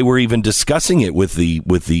don't know why we're even discussing it with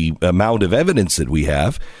the amount of evidence that we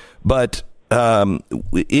have. But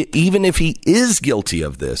even if he is guilty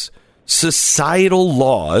of this, societal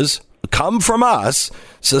laws come from us.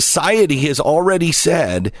 Society has already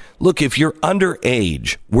said, look, if you're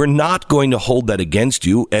underage, we're not going to hold that against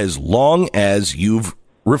you as long as you've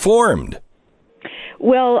reformed.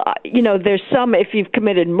 Well, there's some, if you've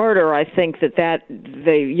committed murder, I think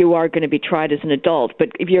you are going to be tried as an adult. But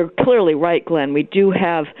if you're clearly right, Glenn, we do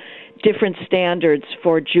have different standards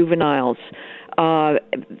for juveniles.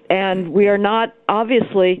 And we are not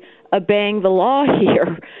obviously obeying the law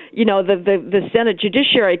here. The Senate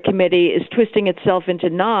Judiciary Committee is twisting itself into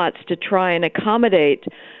knots to try and accommodate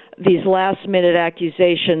these last-minute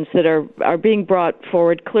accusations that are being brought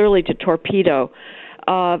forward clearly to torpedo.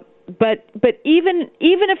 But even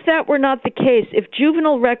if that were not the case, if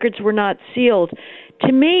juvenile records were not sealed,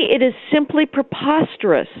 to me it is simply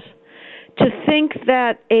preposterous to think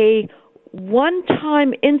that a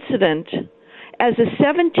one-time incident as a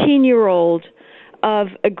 17-year-old of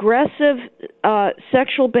aggressive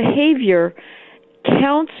sexual behavior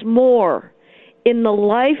counts more in the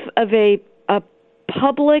life of a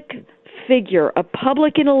public figure, a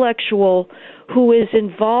public intellectual who is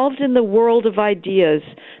involved in the world of ideas,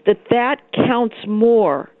 that counts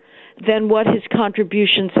more than what his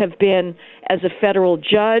contributions have been as a federal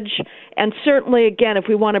judge. And certainly, again, if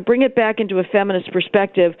we want to bring it back into a feminist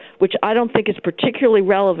perspective, which I don't think is particularly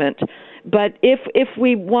relevant, but if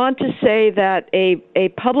we want to say that a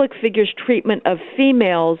public figure's treatment of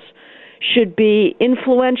females should be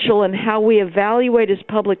influential in how we evaluate his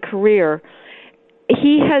public career,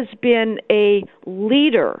 he has been a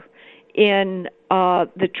leader in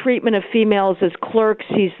the treatment of females as clerks.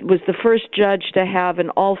 He was the first judge to have an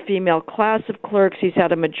all-female class of clerks. He's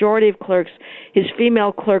had a majority of clerks. His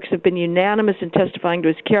female clerks have been unanimous in testifying to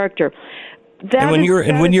his character. When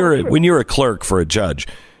you're a clerk for a judge,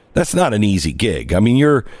 that's not an easy gig. I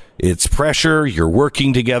mean, it's pressure. You're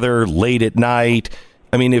working together late at night.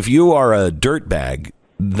 I mean, if you are a dirtbag,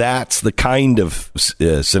 that's the kind of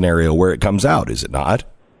scenario where it comes out, is it not?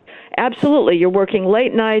 Absolutely. You're working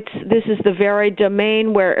late nights. This is the very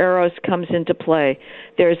domain where Eros comes into play.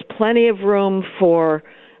 There's plenty of room for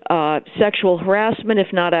sexual harassment, if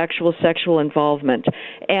not actual sexual involvement.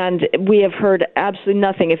 And we have heard absolutely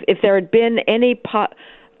nothing. If there had been any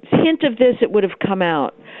hint of this, it would have come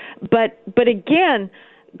out. But again,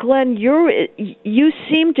 Glenn, you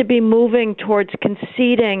seem to be moving towards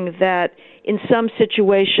conceding that in some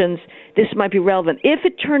situations this might be relevant. If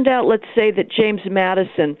it turned out, let's say, that James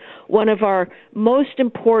Madison, one of our most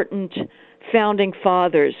important founding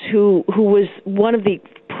fathers, who was one of the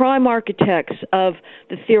prime architects of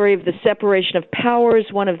the theory of the separation of powers,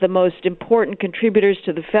 one of the most important contributors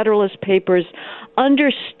to the Federalist Papers,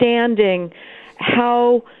 understanding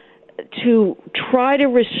how to try to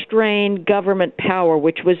restrain government power,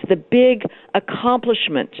 which was the big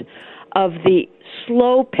accomplishment of the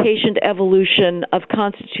slow, patient evolution of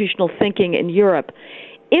constitutional thinking in Europe.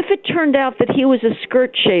 If it turned out that he was a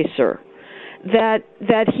skirt chaser, that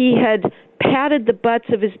he had patted the butts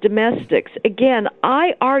of his domestics, again,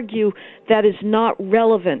 I argue that is not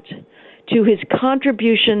relevant to his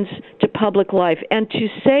contributions to public life. And to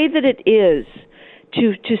say that it is,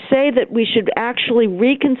 say that we should actually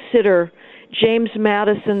reconsider James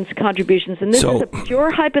Madison's contributions, and this is a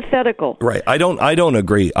pure hypothetical. Right. I don't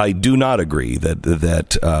agree. I do not agree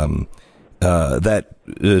that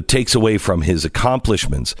takes away from his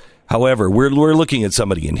accomplishments. However, we're looking at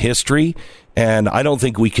somebody in history, and I don't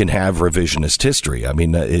think we can have revisionist history. I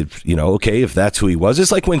mean, if that's who he was,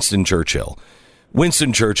 it's like Winston Churchill.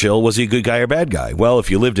 Winston Churchill, was he a good guy or bad guy? Well,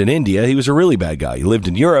 if you lived in India, he was a really bad guy. You lived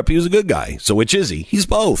in Europe, he was a good guy. So which is he? He's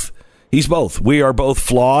both. He's both. We are both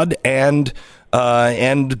flawed and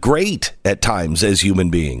great at times as human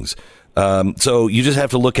beings. So you just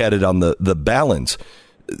have to look at it on the balance.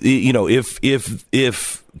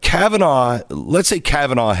 If Kavanaugh, let's say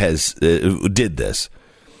Kavanaugh has did this,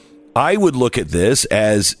 I would look at this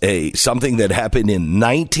as something that happened in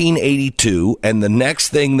 1982, and the next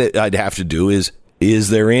thing that I'd have to do is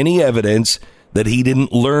there any evidence that he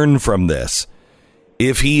didn't learn from this?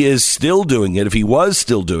 If he is still doing it, if he was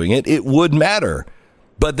still doing it, it would matter.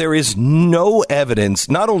 But there is no evidence,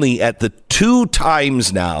 not only at the 2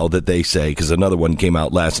 times now that they say, because another one came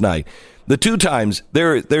out last night, the 2 times,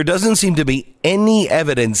 there doesn't seem to be any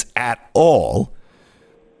evidence at all.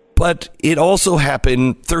 But it also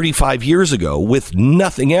happened 35 years ago with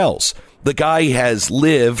nothing else. The guy has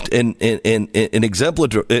lived an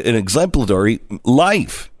exemplary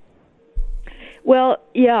life. Well,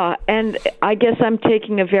 yeah, and I guess I'm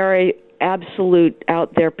taking a very absolute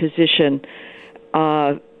out there position.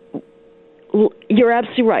 You're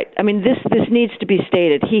absolutely right. I mean, this needs to be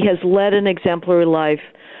stated. He has led an exemplary life.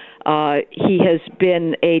 He has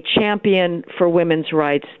been a champion for women's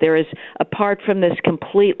rights. There is, apart from this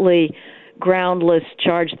completely groundless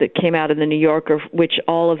charge that came out in the New Yorker, which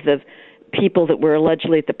all of the people that were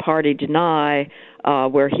allegedly at the party deny,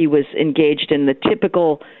 where he was engaged in the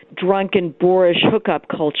typical drunken, boorish hookup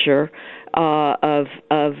culture of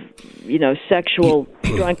sexual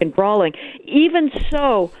drunken brawling. Even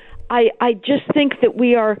so, I just think that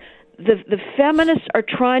we are. The feminists are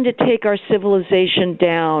trying to take our civilization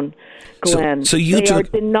down, Glenn. So they are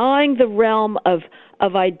denying the realm of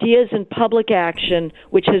ideas and public action,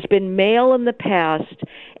 which has been male in the past,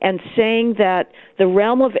 and saying that the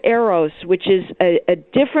realm of eros, which is a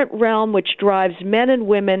different realm which drives men and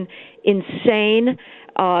women insane,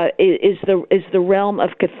 is the realm of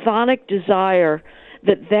chthonic desire.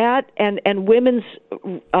 That and women's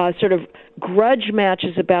sort of grudge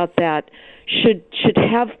matches about that should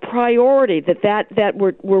have priority. That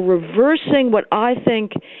we're reversing what I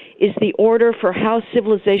think is the order for how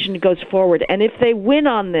civilization goes forward. And if they win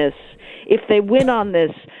on this,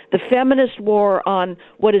 the feminist war on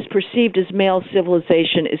what is perceived as male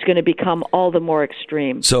civilization is going to become all the more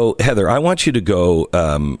extreme. So, Heather, I want you to go.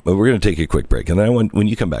 We're going to take a quick break, and then when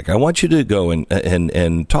you come back, I want you to go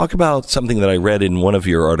and talk about something that I read in one of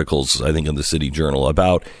your articles, I think in the City Journal,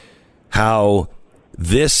 about how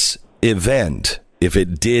this event, if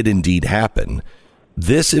it did indeed happen,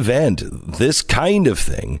 this event, this kind of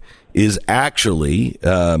thing, is actually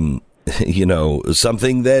something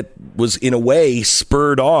that was in a way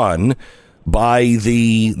spurred on by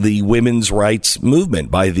the women's rights movement,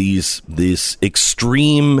 by this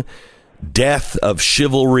extreme death of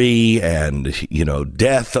chivalry and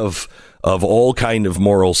death of all kind of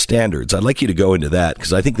moral standards. I'd like you to go into that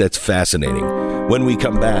because I think that's fascinating. When we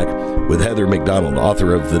come back with Heather McDonald,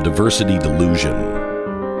 author of The Diversity Delusion.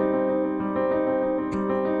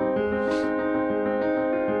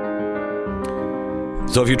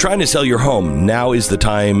 So if you're trying to sell your home, now is the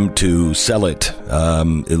time to sell it.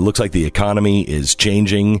 It looks like the economy is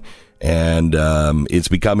changing, and it's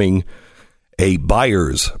becoming a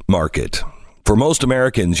buyer's market. For most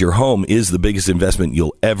Americans, your home is the biggest investment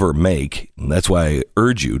you'll ever make. And that's why I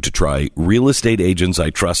urge you to try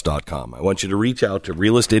realestateagentsitrust.com. I want you to reach out to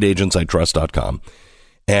realestateagentsitrust.com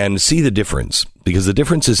and see the difference, because the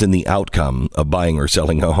difference is in the outcome of buying or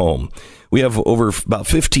selling a home. We have over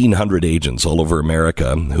about 1,500 agents all over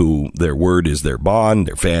America who their word is their bond.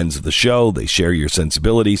 They're fans of the show. They share your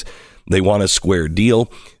sensibilities. They want a square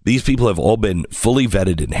deal. These people have all been fully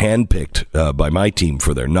vetted and handpicked by my team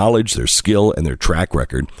for their knowledge, their skill, and their track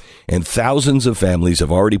record. And thousands of families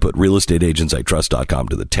have already put realestateagentsitrust.com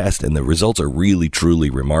to the test, and the results are really, truly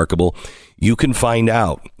remarkable. You can find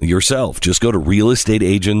out yourself. Just go to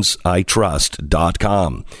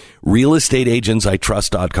realestateagentsitrust.com.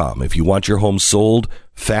 Realestateagentsitrust.com. If you want your home sold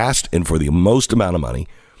fast and for the most amount of money,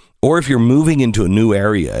 or if you're moving into a new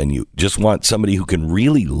area and you just want somebody who can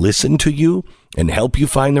really listen to you and help you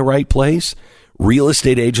find the right place,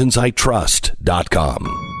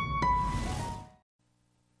 realestateagentsitrust.com.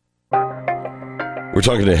 We're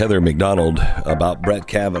talking to Heather McDonald about Brett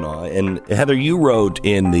Kavanaugh. And Heather, you wrote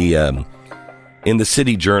in the in the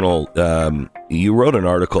City Journal, you wrote an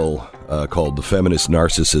article called "The Feminist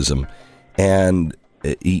Narcissism," and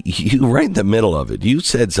you right in the middle of it, you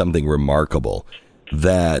said something remarkable,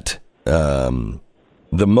 that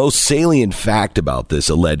the most salient fact about this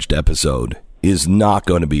alleged episode is not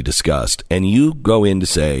going to be discussed. And you go in to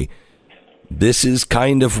say, this is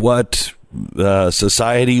kind of what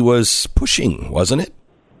society was pushing, wasn't it?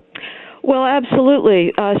 Well,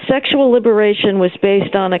 absolutely. Sexual liberation was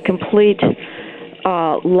based on a complete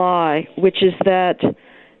lie, which is that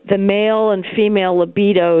the male and female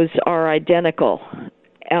libidos are identical,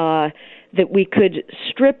 that we could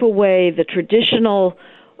strip away the traditional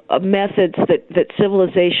methods that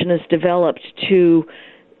civilization has developed to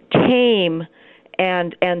tame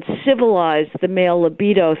and civilize the male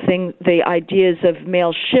libido, the ideas of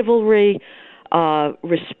male chivalry,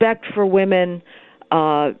 respect for women,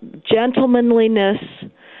 gentlemanliness,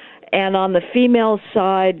 and on the female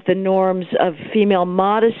side, the norms of female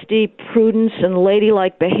modesty, prudence, and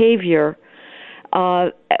ladylike behavior.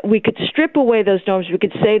 We could strip away those norms. We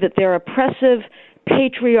could say that they're oppressive,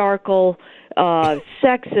 patriarchal,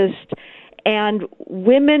 sexist, and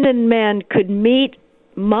women and men could meet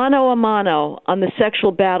mano a mano on the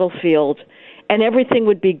sexual battlefield, and everything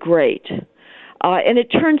would be great. And it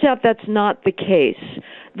turns out that's not the case.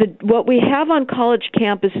 What we have on college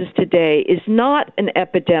campuses today is not an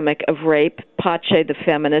epidemic of rape, Pace the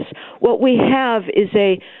feminist. What we have is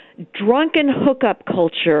a drunken hookup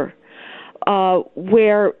culture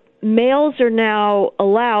where males are now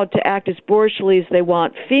allowed to act as bourgeois as they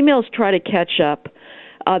want. Females try to catch up.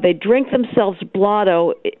 They drink themselves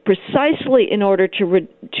blotto precisely in order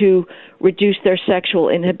to reduce their sexual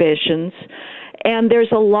inhibitions. And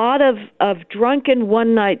there's a lot of drunken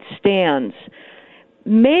one-night stands.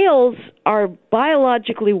 Males are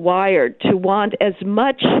biologically wired to want as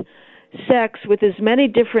much sex with as many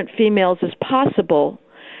different females as possible.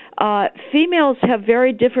 Females have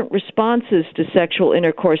very different responses to sexual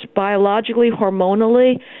intercourse. Biologically,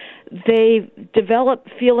 hormonally, they develop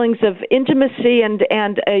feelings of intimacy and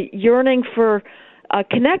a yearning for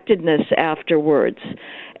connectedness afterwards.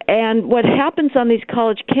 And what happens on these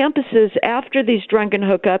college campuses after these drunken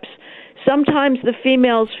hookups, sometimes the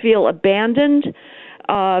females feel abandoned,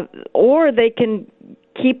 or they can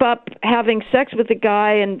keep up having sex with the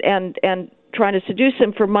guy and trying to seduce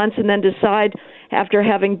him for months and then decide, after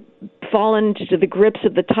having fallen into the grips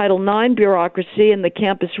of the Title IX bureaucracy and the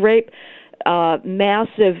campus rape,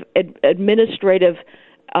 massive administrative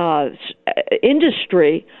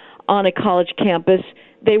industry on a college campus,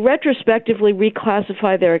 they retrospectively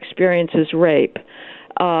reclassify their experience as rape,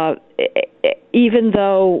 even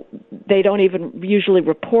though they don't even usually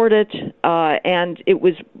report it, and it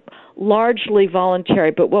was largely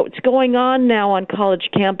voluntary. But what's going on now on college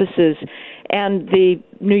campuses, and the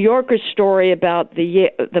New Yorker story about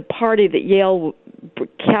the party that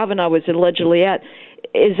Kavanaugh was allegedly at,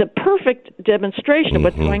 is a perfect demonstration of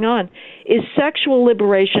what's going on. Is sexual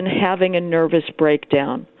liberation having a nervous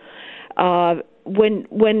breakdown? And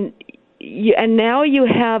now you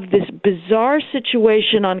have this bizarre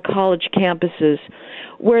situation on college campuses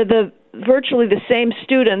where virtually the same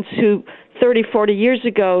students who 30, 40 years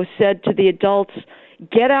ago said to the adults,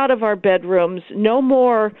 get out of our bedrooms, no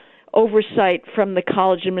more oversight from the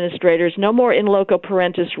college administrators, no more in loco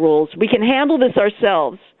parentis rules, we can handle this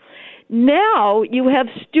ourselves. Now you have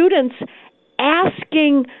students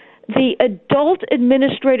asking the adult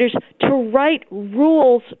administrators to write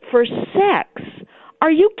rules for sex.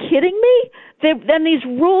 Are you kidding me? Then these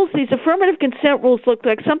rules, these affirmative consent rules, look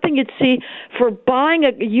like something you'd see for buying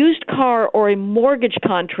a used car or a mortgage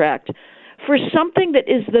contract, for something that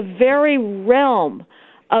is the very realm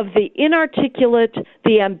of the inarticulate,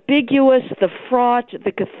 the ambiguous, the fraught,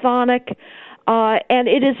 the chthonic. And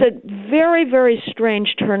it is a very, very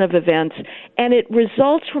strange turn of events. And it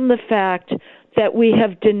results from the fact that we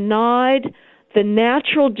have denied the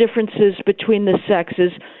natural differences between the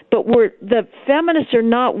sexes, but the feminists are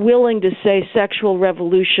not willing to say sexual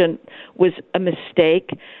revolution was a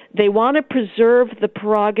mistake. They want to preserve the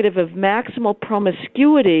prerogative of maximal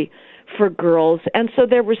promiscuity for girls, and so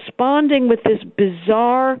they're responding with this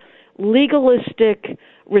bizarre, legalistic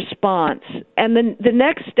response. And the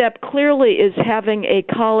next step clearly is having a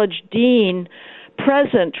college dean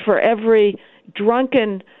present for every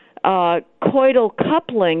drunken coital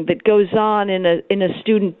coupling that goes on in a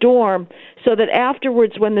student dorm, so that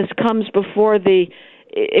afterwards, when this comes before the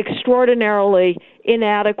extraordinarily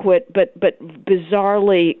inadequate but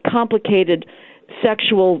bizarrely complicated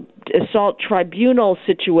sexual assault tribunal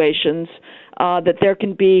situations, that there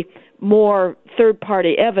can be more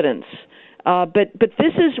third-party evidence But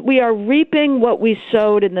we are reaping what we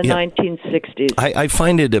sowed in the 1960s. I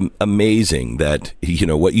find it amazing that,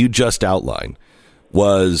 what you just outlined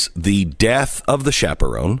was the death of the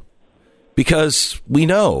chaperone, because we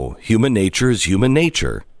know human nature is human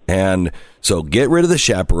nature. And so get rid of the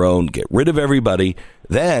chaperone, get rid of everybody,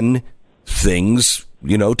 then things,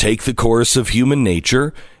 take the course of human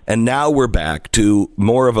nature. And now we're back to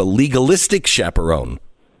more of a legalistic chaperone.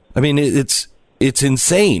 I mean, it's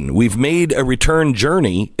insane. We've made a return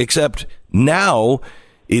journey, except now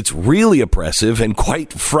it's really oppressive and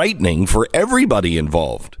quite frightening for everybody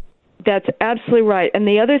involved. That's absolutely right. And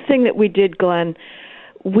the other thing that we did, Glenn,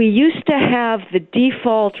 we used to have the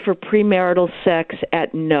default for premarital sex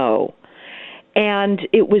at no. And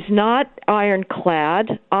it was not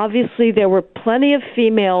ironclad. Obviously, there were plenty of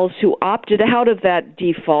females who opted out of that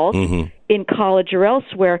default in college or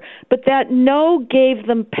elsewhere, but that no gave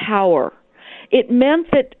them power. It meant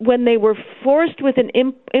that when they were forced with an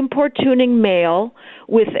importuning male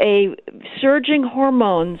with a surging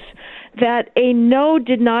hormones, that a no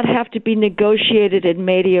did not have to be negotiated in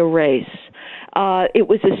media res. It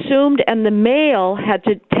was assumed, and the male had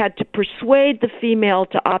to persuade the female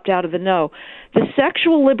to opt out of the no. The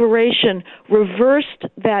sexual liberation reversed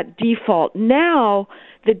that default. Now,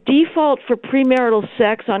 the default for premarital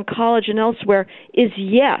sex on college and elsewhere is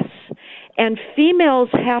yes, and females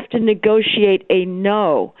have to negotiate a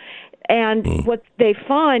no. And what they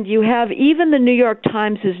find, you have even the New York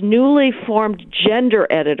Times' newly formed gender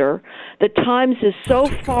editor. The Times is so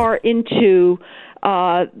far into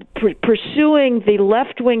pursuing the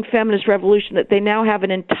left-wing feminist revolution that they now have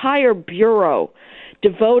an entire bureau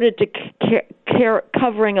devoted to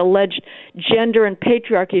covering alleged gender and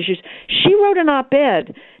patriarchy issues. She wrote an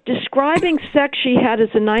op-ed describing sex she had as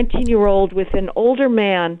a 19-year-old with an older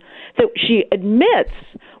man that she admits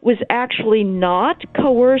was actually not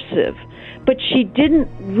coercive, but she didn't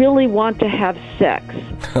really want to have sex.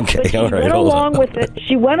 Okay, but she all right, went along with it.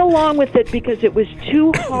 She went along with it because it was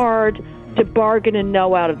too hard to bargain and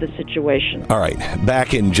no out of the situation. All right,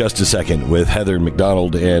 back in just a second with Heather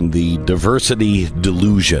McDonald and the diversity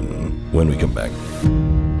delusion when we come back.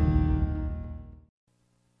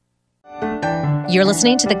 You're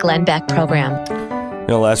listening to the Glenn Beck Program.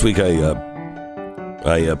 Last week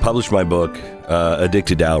I published my book,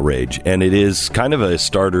 Addicted to Outrage, and it is kind of a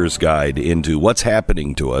starter's guide into what's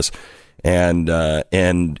happening to us and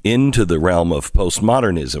into the realm of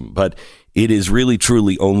postmodernism. But it is really,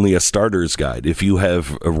 truly only a starter's guide. If you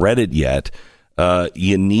have read it yet,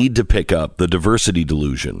 you need to pick up The Diversity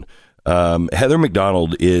Delusion. Heather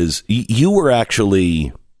McDonald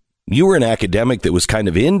you were an academic that was kind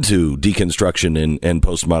of into deconstruction and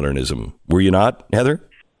postmodernism. Were you not, Heather?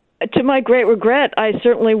 To my great regret, I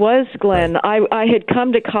certainly was, Glenn. Right. I had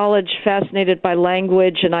come to college fascinated by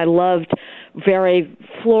language, and I loved very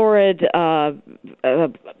florid,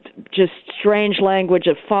 just strange language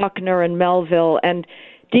of Faulkner and Melville. And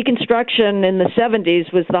deconstruction in the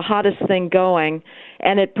 70s was the hottest thing going,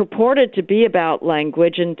 and it purported to be about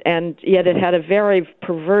language, and yet it had a very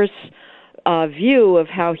perverse view of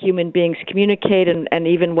how human beings communicate and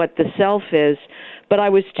even what the self is. But I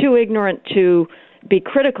was too ignorant to be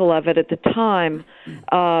critical of it at the time.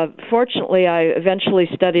 Fortunately, I eventually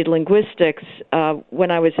studied linguistics when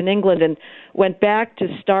I was in England and went back to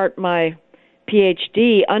start my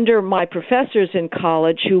PhD under my professors in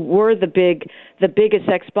college, who were the biggest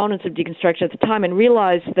exponents of deconstruction at the time, and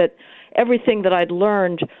realized that everything that I'd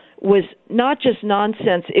learned was not just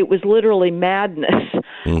nonsense, it was literally madness.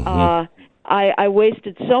 I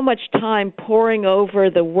wasted so much time poring over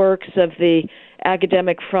the works of the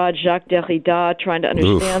academic fraud Jacques Derrida, trying to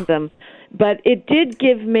understand them. But it did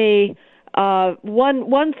give me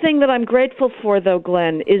one thing that I'm grateful for, though,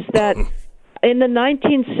 Glenn, is that in the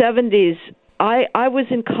 1970s, I was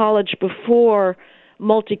in college before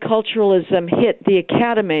multiculturalism hit the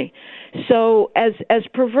academy. So as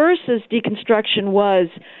perverse as deconstruction was,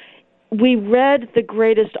 we read the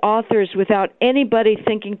greatest authors without anybody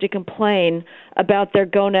thinking to complain about their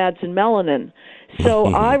gonads and melanin. So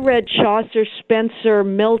I read Chaucer, Spencer,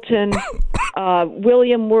 Milton,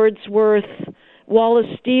 William Wordsworth,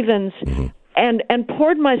 Wallace Stevens, and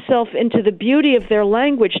poured myself into the beauty of their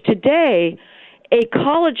language. Today, a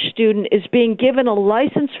college student is being given a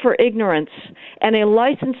license for ignorance and a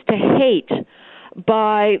license to hate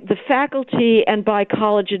by the faculty and by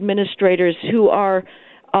college administrators who are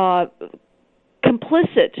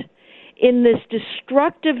complicit in this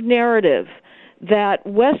destructive narrative that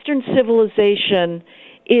Western civilization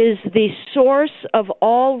is the source of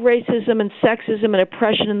all racism and sexism and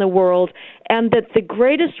oppression in the world, and that the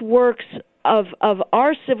greatest works of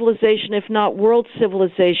our civilization, if not world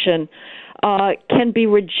civilization, can be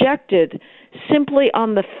rejected simply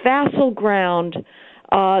on the facile ground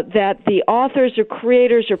that the authors or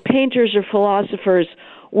creators or painters or philosophers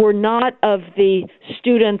were not of the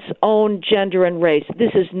student's own gender and race.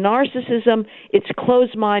 This is narcissism, it's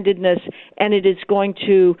closed-mindedness, and it is going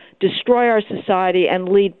to destroy our society and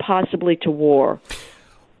lead possibly to war.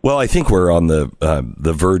 Well, I think we're on the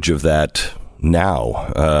verge of that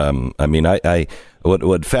now. I mean,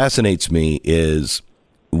 what fascinates me is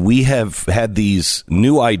we have had these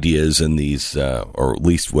new ideas and these, or at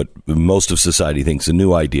least what most of society thinks are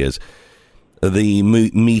new ideas. The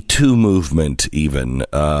Me Too movement, even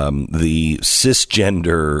the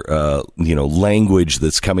cisgender, language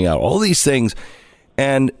that's coming out, all these things,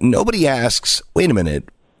 and nobody asks, wait a minute,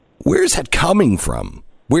 where's that coming from?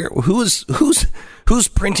 Who's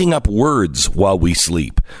printing up words while we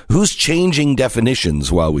sleep? Who's changing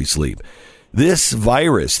definitions while we sleep? This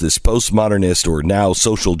virus, this postmodernist or now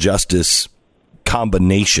social justice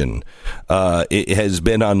combination, it has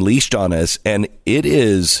been unleashed on us, and it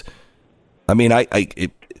is. I mean,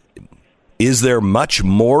 is there much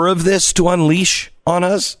more of this to unleash on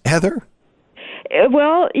us, Heather?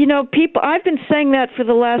 Well, people, I've been saying that for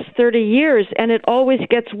the last 30 years, and it always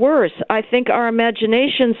gets worse. I think our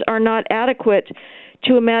imaginations are not adequate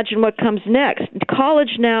to imagine what comes next.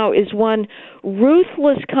 College now is one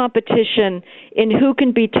ruthless competition in who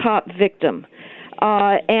can be top victim.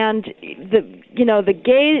 And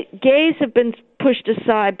the gays have been pushed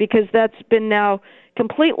aside because that's been now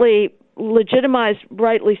completely legitimized,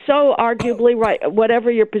 rightly so, arguably, right,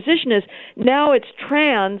 whatever your position is. Now it's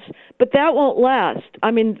trans, but that won't last.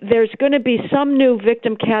 I mean, there's going to be some new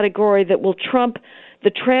victim category that will trump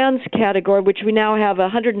the trans category, which we now have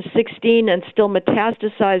 116 and still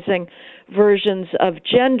metastasizing versions of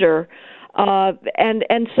gender.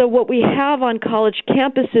 And so what we have on college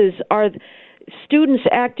campuses are students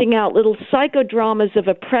acting out little psychodramas of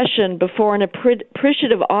oppression before an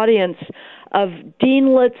appreciative audience of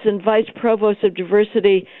deanlets and vice provosts of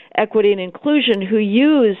diversity, equity, and inclusion who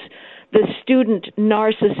use the student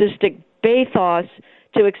narcissistic bathos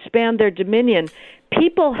to expand their dominion.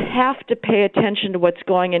 People have to pay attention to what's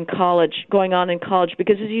going on in college,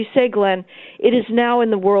 because, as you say, Glenn, it is now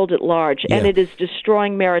in the world at large, and it is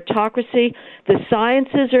destroying meritocracy. The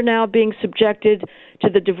sciences are now being subjected to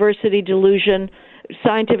the diversity delusion.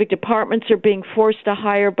 Scientific departments are being forced to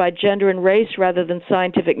hire by gender and race rather than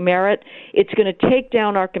scientific merit. It's going to take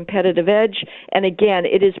down our competitive edge, and again,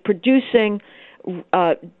 it is producing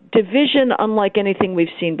division unlike anything we've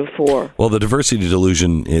seen before. Well, the diversity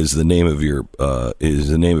delusion is the name of your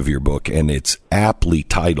book, and it's aptly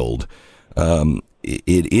titled.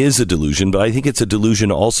 It is a delusion, but I think it's a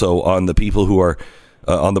delusion also on the people who are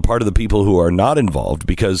on the part of the people who are not involved,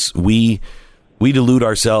 because we delude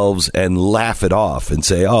ourselves and laugh it off and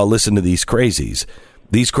say, "Oh, listen to these crazies."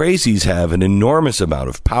 These crazies have an enormous amount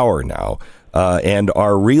of power now. And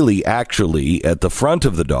are really actually at the front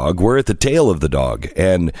of the dog. We're at the tail of the dog,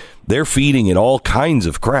 and they're feeding it all kinds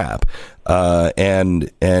of crap.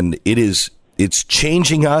 And it's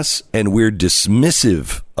changing us, and we're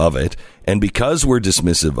dismissive of it. And because we're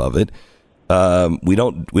dismissive of it, we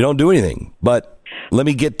don't do anything. But let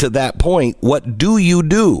me get to that point. What do you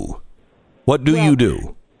do? What do you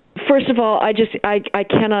do? First of all, I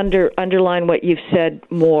can underline what you've said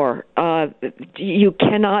more. You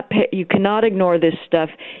cannot ignore this stuff.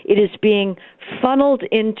 It is being funneled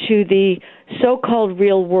into the so-called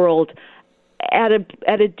real world at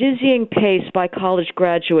a dizzying pace by college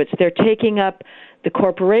graduates. They're taking up the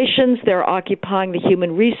corporations, they're occupying the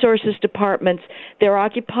human resources departments, they're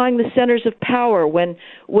occupying the centers of power.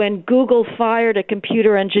 When Google fired a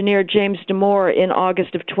computer engineer, James Damore, in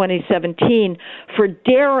August of 2017 for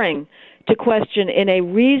daring to question in a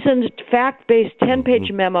reasoned, fact-based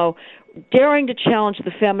 10-page memo, daring to challenge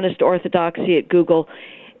the feminist orthodoxy at Google,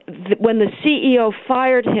 when the CEO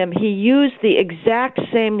fired him, he used the exact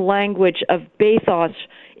same language of bathos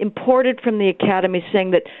imported from the academy,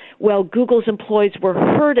 saying that, well, Google's employees were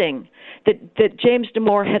hurting, that James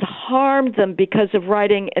Damore had harmed them because of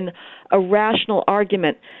writing an irrational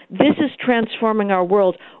argument. This is transforming our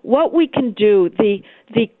world. What we can do, the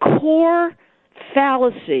core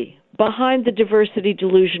fallacy behind the diversity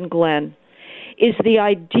delusion, Glenn, is the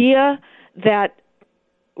idea that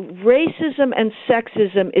racism and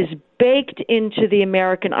sexism is baked into the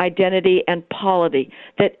American identity and polity,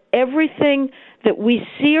 that everything that we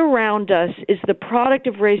see around us is the product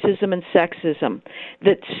of racism and sexism.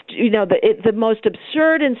 That, the most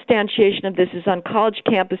absurd instantiation of this is on college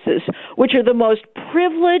campuses, which are the most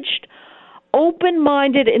privileged,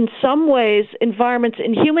 open-minded, in some ways, environments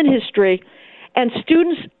in human history, and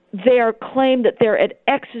students there claim that they're an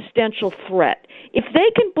existential threat. If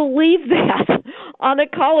they can believe that on a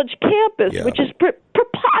college campus, which is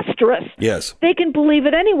preposterous, they can believe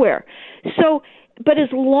it anywhere. So, but as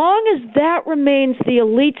long as that remains the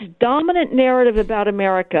elite's dominant narrative about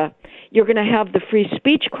America, you're going to have the free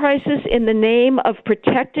speech crisis in the name of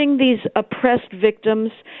protecting these oppressed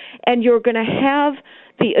victims, and you're going to have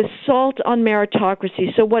the assault on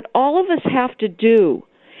meritocracy. So what all of us have to do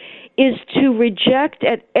is to reject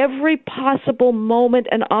at every possible moment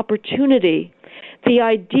and opportunity the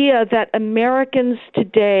idea that Americans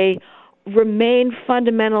today remain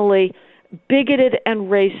fundamentally bigoted and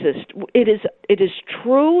racist. It is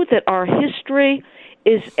true that our history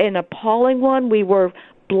is an appalling one. We were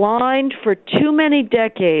blind for too many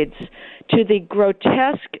decades to the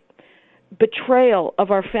grotesque betrayal of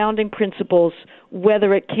our founding principles,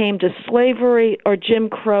 whether it came to slavery or Jim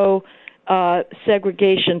Crow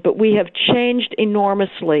segregation, but we have changed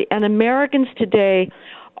enormously. And Americans today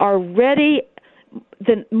are ready,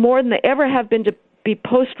 more than they ever have been, to be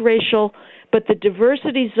post-racial, but the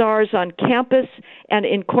diversity czars on campus and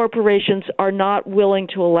in corporations are not willing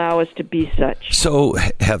to allow us to be such. So,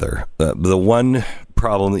 Heather, the one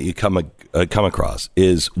problem that you come across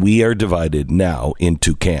is we are divided now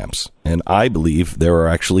into camps. And I believe there are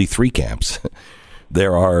actually three camps.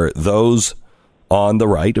 There are those on the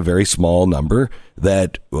right, a very small number,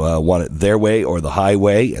 that want it their way or the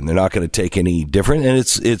highway, and they're not going to take any different. And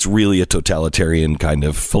it's really a totalitarian kind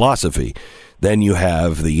of philosophy. Then you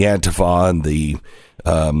have the Antifa and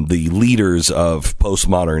the leaders of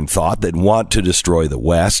postmodern thought that want to destroy the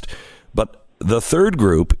West. But the third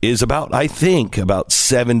group is I think about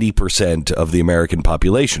 70% of the American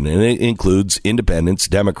population, and it includes independents,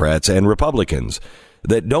 Democrats, and Republicans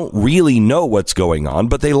that don't really know what's going on,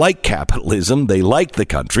 but they like capitalism, they like the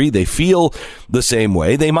country, they feel the same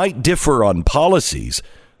way. They might differ on policies,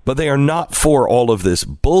 but they are not for all of this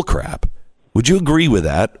bullcrap. Would you agree with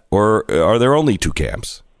that, or are there only two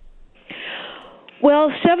camps? Well,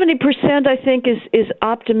 70%, I think, is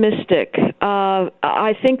optimistic.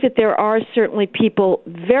 I think that there are certainly people,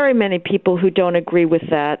 very many people, who don't agree with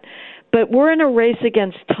that. But we're in a race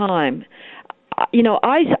against time.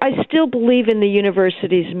 I still believe in the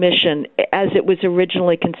university's mission as it was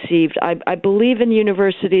originally conceived. I believe in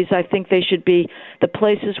universities. I think they should be the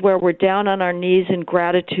places where we're down on our knees in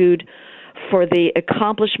gratitude for the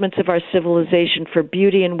accomplishments of our civilization, for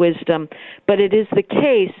beauty and wisdom. But it is the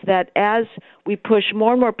case that as we push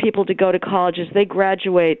more and more people to go to college, as they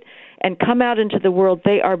graduate and come out into the world,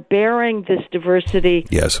 they are bearing this diversity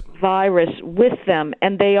virus with them,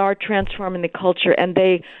 and they are transforming the culture, and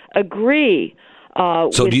they agree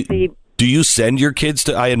do you send your kids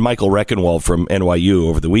to? I had Michael Reckenwald from NYU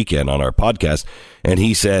over the weekend on our podcast, and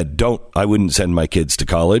he said, I wouldn't send my kids to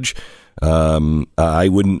college. I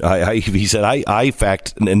wouldn't. He said, I in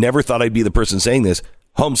fact never thought I'd be the person saying this.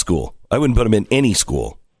 Homeschool. I wouldn't put them in any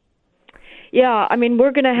school. Yeah, I mean,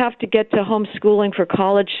 we're going to have to get to homeschooling for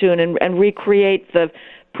college soon and recreate the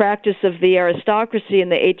practice of the aristocracy in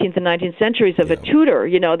the 18th and 19th centuries of a tutor,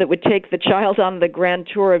 that would take the child on the grand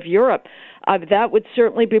tour of Europe. That would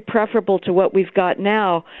certainly be preferable to what we've got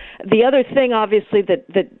now. The other thing, obviously,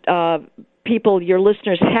 that people, your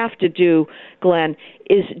listeners, have to do, Glenn,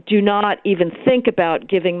 is do not even think about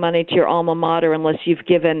giving money to your alma mater unless you've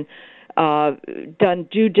done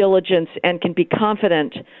due diligence and can be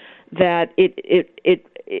confident that it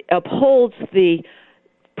upholds the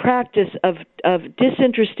practice of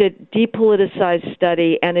disinterested, depoliticized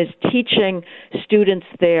study and is teaching students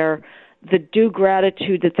there the due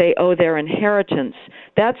gratitude that they owe their inheritance.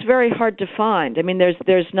 That's very hard to find. I mean,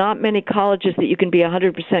 there's not many colleges that you can be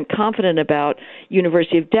 100% confident about.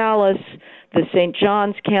 University of Dallas, the St.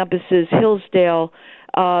 John's campuses, Hillsdale,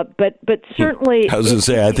 but certainly... I was going to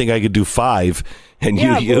say, I think I could do 5, and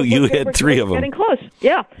you hit 3 of them. Getting close,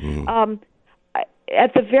 yeah.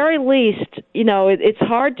 At the very least, it's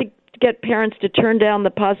hard to get parents to turn down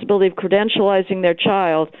the possibility of credentializing their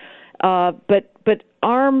child, but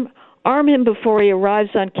arm him before he arrives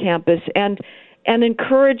on campus and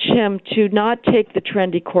encourage him to not take the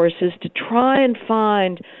trendy courses, to try and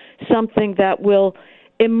find something that will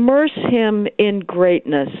immerse him in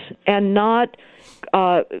greatness and not,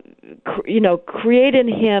 create in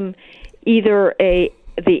him either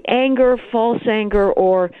the anger, false anger,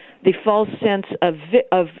 or the false sense of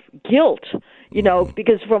guilt.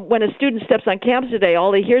 Because when a student steps on campus today,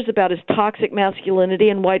 all he hears about is toxic masculinity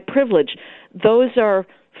and white privilege. Those are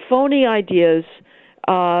phony ideas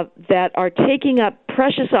that are taking up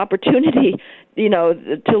precious opportunity,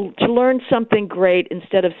 to learn something great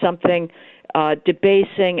instead of something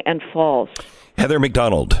debasing and false. Heather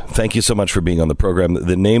McDonald, thank you so much for being on the program.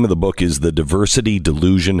 The name of the book is The Diversity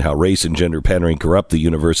Delusion, How Race and Gender Pandering Corrupt the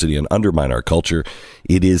University and Undermine Our Culture.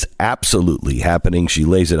 It is absolutely happening. She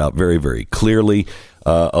lays it out very, very clearly,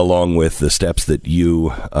 along with the steps that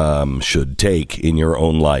you should take in your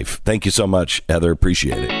own life. Thank you so much, Heather.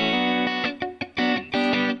 Appreciate it.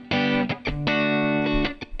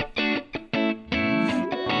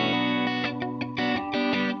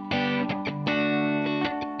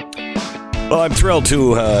 Well, I'm thrilled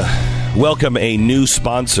to welcome a new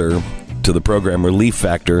sponsor to the program, Relief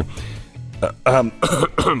Factor.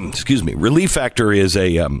 Excuse me. Relief Factor is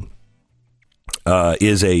a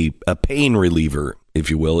pain reliever, if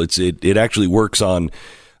you will. It actually works on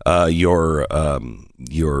your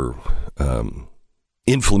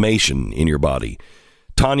inflammation in your body.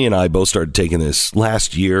 Tanya and I both started taking this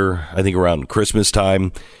last year, I think around Christmas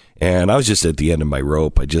time. And I was just at the end of my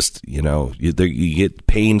rope. I just, you get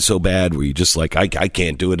pain so bad where you just like, I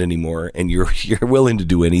can't do it anymore. And you're willing to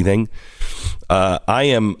do anything.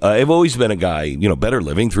 I've always been a guy, better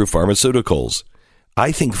living through pharmaceuticals.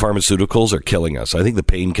 I think pharmaceuticals are killing us. I think the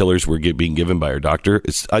painkillers we're being given by our doctor,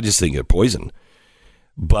 I just think they're poison.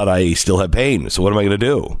 But I still have pain. So what am I going to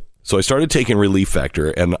do? So I started taking Relief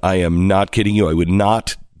Factor, and I am not kidding you. I would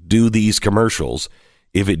not do these commercials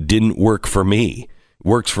if it didn't work for me.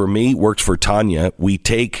 Works for me, works for Tanya. We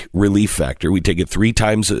take Relief Factor. We take it 3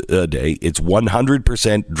 times a day. It's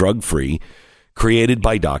 100% drug-free, created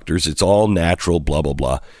by doctors. It's all natural, blah, blah,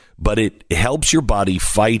 blah. But it helps your body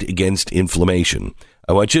fight against inflammation.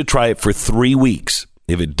 I want you to try it for 3 weeks.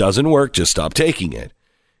 If it doesn't work, just stop taking it.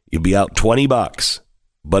 You'll be out $20.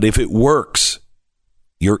 But if it works,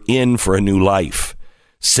 you're in for a new life.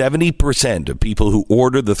 70% of people who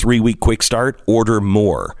order the 3-week quick start order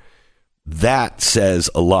more. That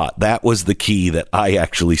says a lot. That was the key that I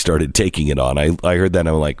actually started taking it on. I heard that and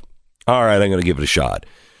I'm like, all right, I'm going to give it a shot.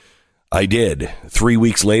 I did. 3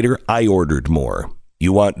 weeks later, I ordered more.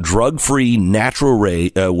 You want drug-free, natural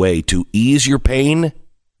way to ease your pain?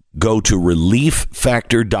 Go to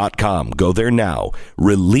ReliefFactor.com. Go there now.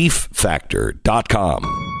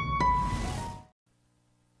 ReliefFactor.com.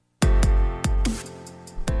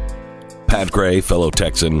 Pat Gray, fellow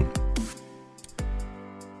Texan.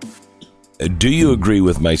 Do you agree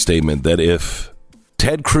with my statement that if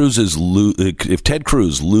Ted Cruz loses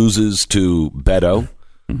to Beto,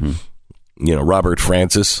 Robert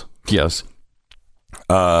Francis, yes,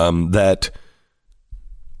 that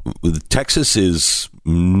Texas is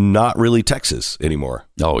not really Texas anymore?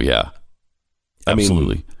 Oh yeah,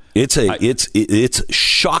 absolutely. I mean, it's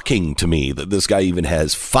shocking to me that this guy even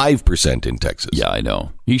has 5% in Texas. Yeah, I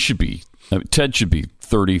know. He should be. Ted should be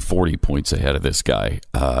 30, 40 points ahead of this guy.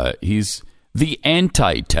 He's the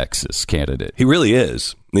anti-Texas candidate. He really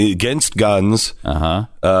is. Against guns.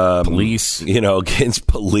 Police. Against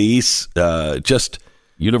police. Just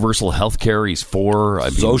universal health care. He's for.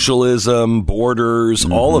 Socialism, borders,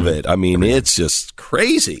 all of it. I mean, it's just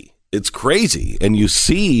crazy. It's crazy. And you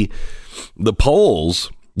see the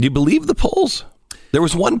polls. Do you believe the polls? There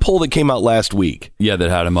was one poll that came out last week. Yeah, that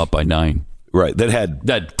had him up by 9. Right. That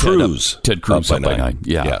had Cruz. Ted Cruz up by 9.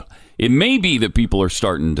 Yeah. It may be that people are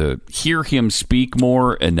starting to hear him speak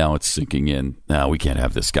more, and now it's sinking in. Now we can't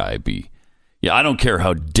have this guy be. Yeah, I don't care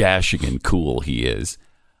how dashing and cool he is.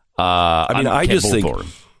 I just think,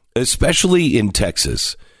 especially in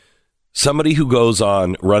Texas, somebody who goes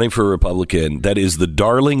on running for a Republican that is the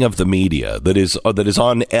darling of the media, that is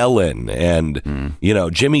on Ellen and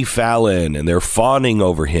Jimmy Fallon, and they're fawning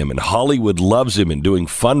over him, and Hollywood loves him and doing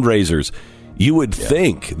fundraisers. You would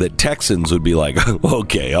think that Texans would be like,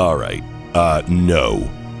 okay, all right, no.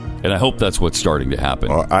 And I hope that's what's starting to happen.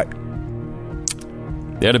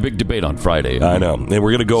 They had a big debate on Friday. I know. And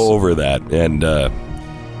we're going to go over that and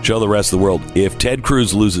show the rest of the world. If Ted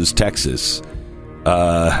Cruz loses Texas,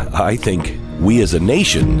 I think we as a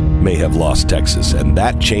nation may have lost Texas, and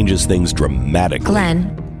that changes things dramatically.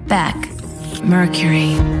 Glenn Beck,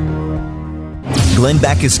 Mercury. Glenn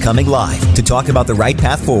Beck is coming live to talk about the right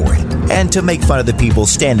path forward and to make fun of the people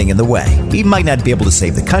standing in the way. He might not be able to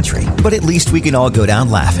save the country, but at least we can all go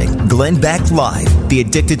down laughing. Glenn Beck Live, the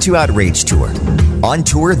Addicted to Outrage Tour. On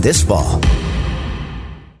tour this fall.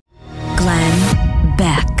 Glenn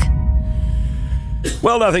Beck.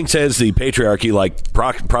 Well, nothing says the patriarchy like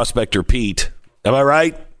Prospector Pete. Am I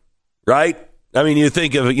right? Right? I mean, you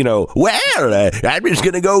think of, I'm just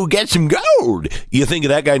going to go get some gold. You think of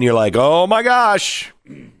that guy and you're like, oh my gosh.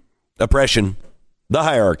 Oppression, the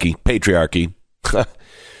hierarchy, patriarchy.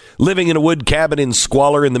 living in a wood cabin in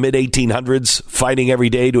squalor in the mid-1800s, fighting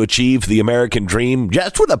every day to achieve the American dream,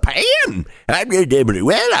 just with a pan. I'm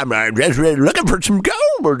just looking for some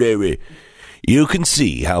gold. You can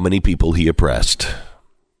see how many people he oppressed.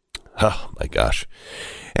 Oh, my gosh.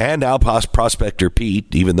 And now Prospector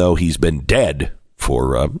Pete, even though he's been dead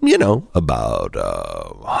for, about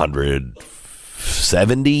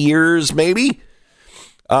 170 years, maybe,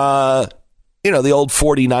 the old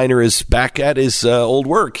 49er is back at his old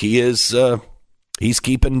work. He's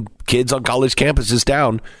keeping kids on college campuses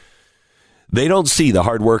down. They don't see the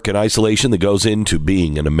hard work and isolation that goes into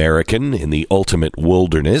being an American in the ultimate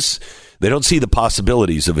wilderness. They don't see the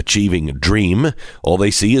possibilities of achieving a dream. All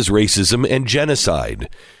they see is racism and genocide.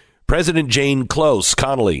 President Jane Close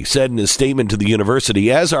Connolly said in a statement to the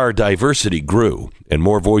university, as our diversity grew and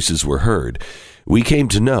more voices were heard, we came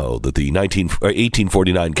to know that the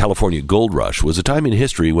 1849 California Gold Rush was a time in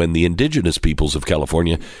history when the indigenous peoples of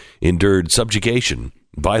California endured subjugation,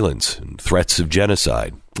 violence, and threats of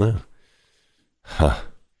genocide.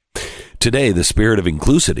 Today, the spirit of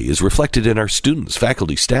inclusivity is reflected in our students,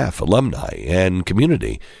 faculty, staff, alumni, and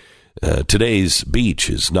community. Today's beach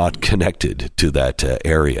is not connected to that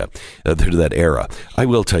era. I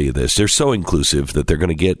will tell you this. They're so inclusive that they're going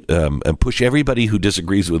to get and push everybody who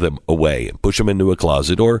disagrees with them away, push them into a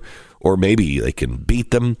closet, or maybe they can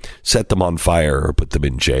beat them, set them on fire, or put them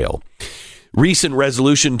in jail. Recent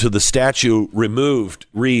resolution to the statue removed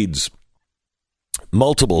reads,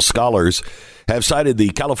 multiple scholars have cited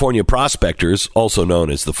the California Prospectors, also known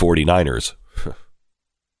as the 49ers.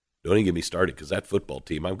 Don't even get me started, because that football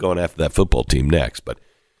team, I'm going after that football team next, but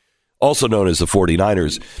also known as the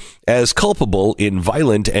 49ers, as culpable in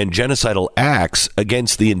violent and genocidal acts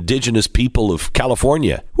against the indigenous people of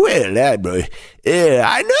California. Well, I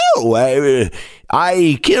know.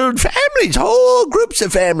 I killed families, whole groups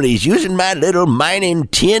of families, using my little mining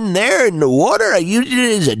tin there in the water. I used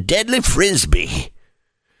it as a deadly frisbee.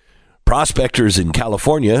 Prospectors in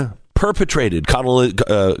California perpetrated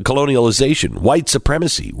colonialization, white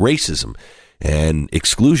supremacy, racism, and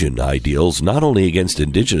exclusion ideals, not only against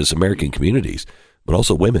indigenous American communities, but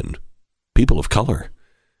also women, people of color,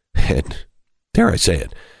 and, dare I say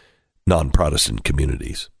it, non-Protestant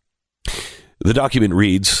communities. The document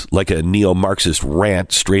reads like a neo-Marxist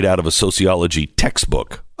rant straight out of a sociology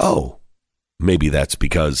textbook. Oh, maybe that's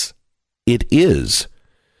because it is.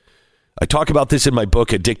 I talk about this in my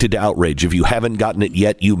book, Addicted to Outrage. If you haven't gotten it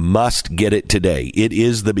yet, you must get it today. It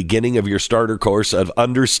is the beginning of your starter course of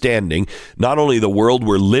understanding not only the world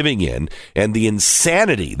we're living in and the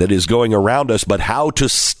insanity that is going around us, but how to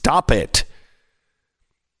stop it.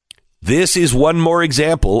 This is one more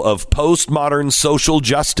example of postmodern social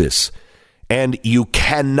justice, and you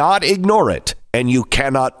cannot ignore it, and you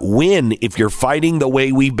cannot win if you're fighting the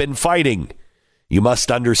way we've been fighting. You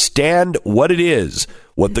must understand what it is,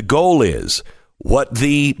 what the goal is, what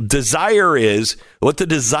the desire is, what the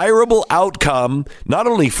desirable outcome, not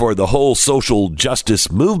only for the whole social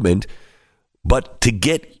justice movement, but to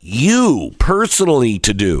get you personally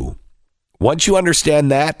to do. Once you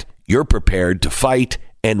understand that, you're prepared to fight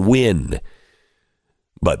and win.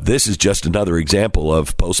 But this is just another example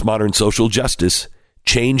of postmodern social justice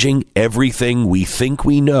changing everything we think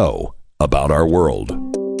we know about our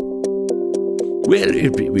world. Well,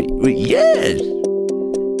 yes.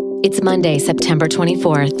 It's Monday, September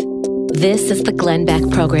 24th. This is the Glenn Beck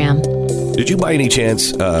Program. Did you by any chance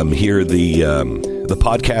hear the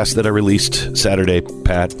podcast that I released Saturday,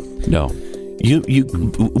 Pat? No.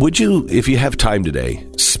 Would you, if you have time today,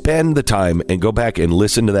 spend the time and go back and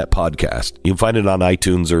listen to that podcast? You can find it on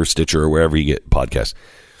iTunes or Stitcher or wherever you get podcasts.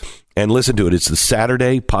 And listen to it. It's the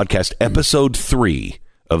Saturday podcast, episode 3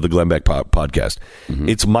 of the Glenn Beck podcast. Mm-hmm.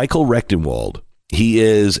 It's Michael Rechtenwald. He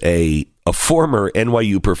is a former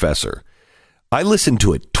NYU professor. I listened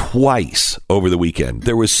to it twice over the weekend.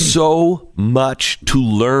 There was so much to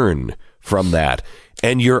learn from that.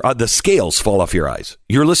 And the scales fall off your eyes.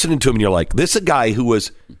 You're listening to him and you're like, this is a guy who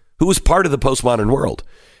was part of the postmodern world.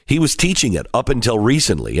 He was teaching it up until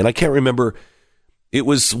recently. And I can't remember. It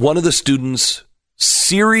was one of the students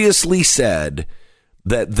seriously said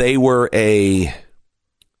that they were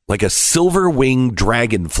like a silver-winged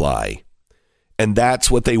dragonfly. And that's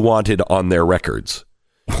what they wanted on their records.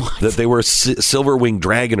 What? That they were a silver-winged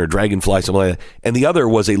dragon or dragonfly, something like that. And the other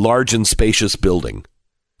was a large and spacious building.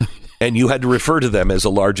 And you had to refer to them as a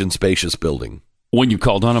large and spacious building. When you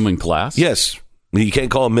called on him in class? Yes. You can't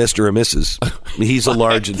call him Mr. or Mrs. He's a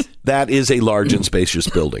large, that is a large and spacious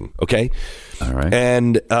building. Okay? All right.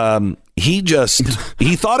 And he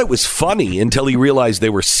thought it was funny until he realized they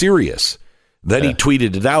were serious. Then he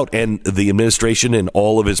tweeted it out, and the administration and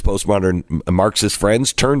all of his postmodern Marxist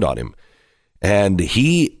friends turned on him. And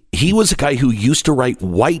he was a guy who used to write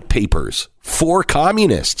white papers for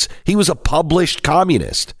communists. He was a published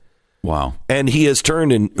communist. Wow. And he has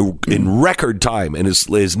turned in record time and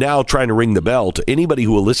is now trying to ring the bell to anybody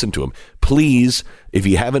who will listen to him. Please, if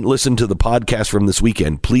you haven't listened to the podcast from this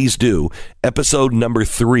weekend, please do. Episode number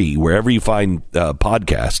 3, wherever you find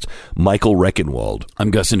podcasts, Michael Reckenwald. I'm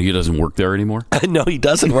guessing he doesn't work there anymore? No, he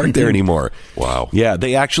doesn't work there anymore. Wow. Yeah,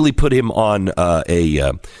 they actually put him on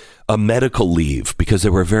a medical leave because they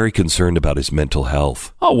were very concerned about his mental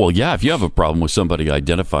health. Oh, well, yeah. If you have a problem with somebody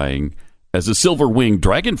identifying as a silver-winged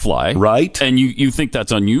dragonfly, right, and you think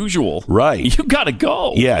that's unusual, right, you got to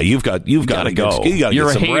go. Yeah, you've got to go. You got to get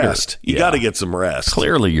some hater. rest. You got to get some rest.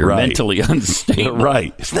 Clearly, you're mentally unstable.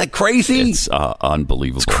 Right? Isn't that crazy? It's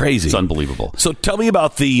unbelievable. It's crazy. It's unbelievable. So tell me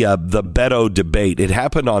about the Beto debate. It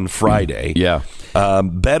happened on Friday. Yeah,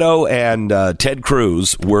 Beto and Ted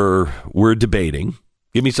Cruz were debating.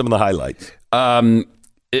 Give me some of the highlights.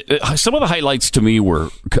 Some of the highlights to me were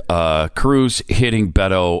Cruz hitting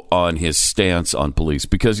Beto on his stance on police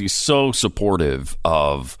because he's so supportive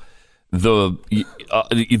of the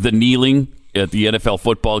kneeling at the NFL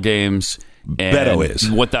football games. And Beto is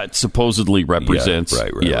what that supposedly represents. Yeah,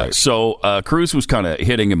 right. So Cruz was kind of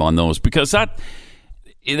hitting him on those because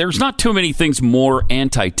there's not too many things more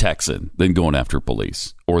anti-Texan than going after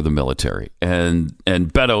police or the military, and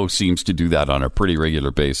Beto seems to do that on a pretty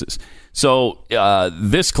regular basis. So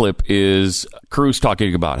this clip is Cruz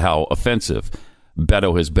talking about how offensive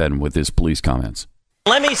Beto has been with his police comments.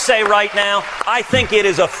 Let me say right now, I think it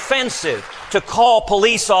is offensive to call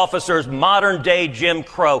police officers modern-day Jim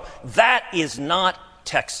Crow. That is not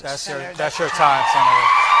Texas. That's your time, Senator.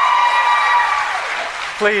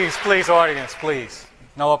 Please, audience, please.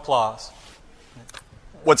 No applause.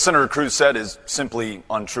 What Senator Cruz said is simply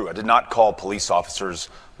untrue. I did not call police officers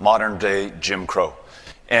modern-day Jim Crow.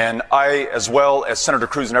 And I, as well as Senator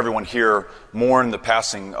Cruz and everyone here, mourn the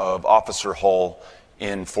passing of Officer Hall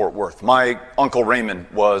in Fort Worth. My uncle Raymond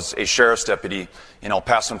was a sheriff's deputy in El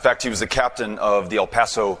Paso. In fact, he was the captain of the El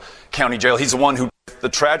Paso County Jail. He's the one who, the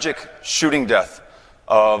tragic shooting death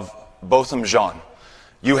of Botham Jean.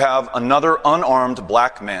 You have another unarmed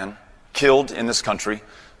black man killed in this country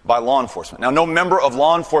by law enforcement. Now, no member of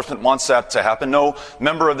law enforcement wants that to happen. No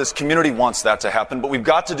member of this community wants that to happen. But we've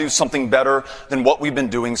got to do something better than what we've been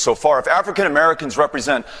doing so far. If African Americans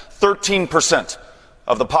represent 13%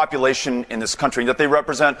 of the population in this country, that they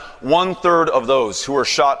represent 1/3 of those who are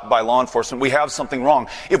shot by law enforcement, we have something wrong.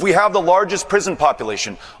 If we have the largest prison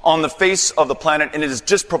population on the face of the planet and it is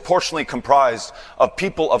disproportionately comprised of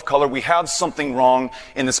people of color, we have something wrong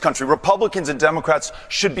in this country. Republicans and Democrats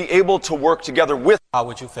should be able to work together with. How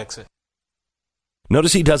would you fix it?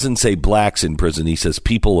 Notice he doesn't say blacks in prison. He says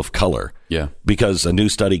people of color. Yeah. Because a new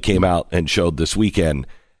study came out and showed this weekend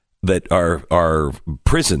that our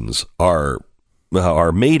prisons are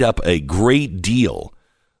made up a great deal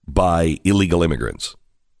by illegal immigrants.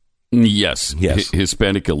 Yes.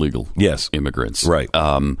 Hispanic illegal immigrants. Right.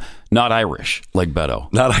 Not Irish, like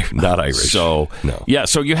Beto. Not Irish. So, no. Yeah,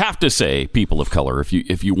 so you have to say people of color if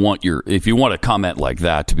you want a comment like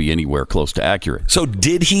that to be anywhere close to accurate. So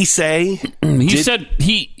did he say? He said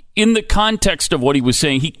in the context of what he was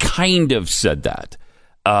saying, he kind of said that.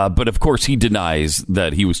 But of course he denies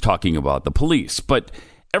that he was talking about the police. But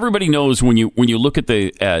everybody knows when you look at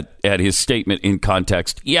his statement in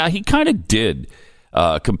context, yeah, he kind of did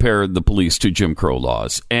compare the police to Jim Crow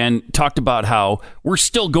laws and talked about how we're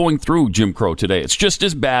still going through Jim Crow today. It's just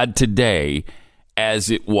as bad today as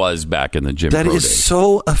it was back in the Jim Crow days. That is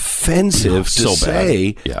so offensive to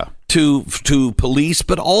say to police,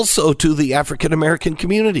 but also to the African American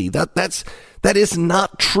community. That is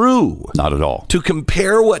not true. Not at all. To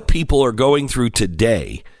compare what people are going through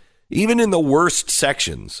today, even in the worst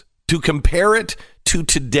sections, to compare it to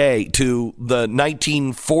today, to the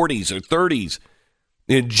 1940s or 30s,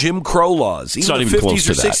 Jim Crow laws, even the 50s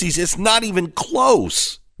or 60s, it's not even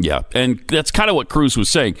close. Yeah, and that's kind of what Cruz was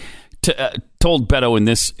saying. Told Beto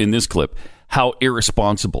in this clip how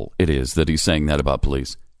irresponsible it is that he's saying that about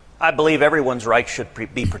police. I believe everyone's rights should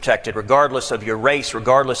be protected, regardless of your race,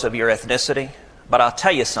 regardless of your ethnicity. But I'll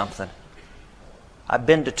tell you something. I've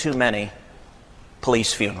been to too many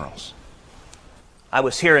police funerals. I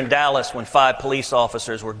was here in Dallas when 5 police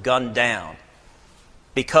officers were gunned down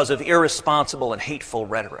because of irresponsible and hateful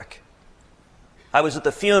rhetoric. I was at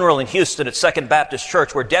the funeral in Houston at Second Baptist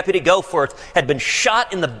Church where Deputy Goforth had been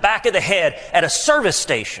shot in the back of the head at a service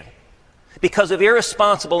station because of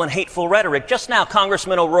irresponsible and hateful rhetoric. Just now,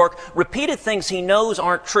 Congressman O'Rourke repeated things he knows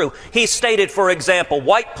aren't true. He stated, for example,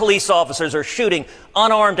 white police officers are shooting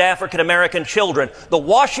unarmed African-American children. The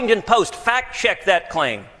Washington Post fact-checked that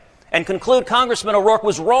claim and conclude Congressman O'Rourke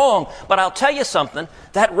was wrong. But I'll tell you something,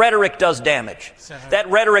 that rhetoric does damage. That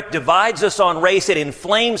rhetoric divides us on race. It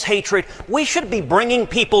inflames hatred. We should be bringing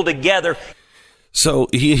people together. So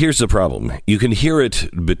here's the problem. You can hear it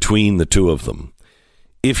between the two of them.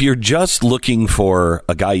 If you're just looking for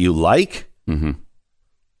a guy you like,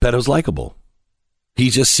 Beto's likable. He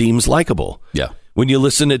just seems likable. Yeah. When you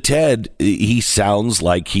listen to Ted, he sounds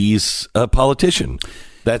like he's a politician.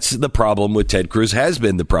 That's the problem with Ted Cruz, has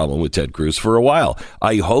been the problem with Ted Cruz for a while.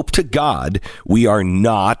 I hope to God we are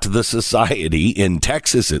not the society, in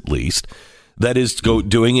Texas at least, that is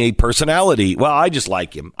doing a personality. Well, I just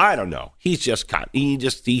like him. I don't know. He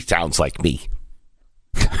sounds like me.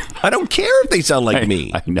 I don't care if they sound like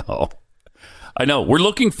me. I know. We're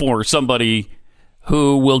looking for somebody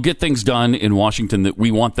who will get things done in Washington that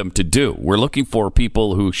we want them to do. We're looking for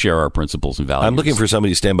people who share our principles and values. I'm looking for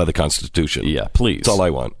somebody to stand by the Constitution. Yeah, please. That's all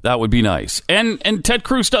I want. That would be nice. And Ted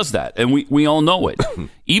Cruz does that, and we all know it.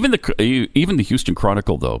 Even the Houston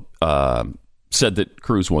Chronicle, though, said that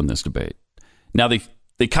Cruz won this debate. Now, they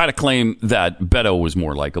kind of claim that Beto was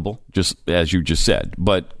more likable, just as you just said,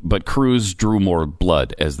 but Cruz drew more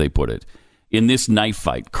blood, as they put it. In this knife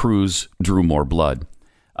fight, Cruz drew more blood.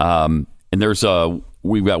 And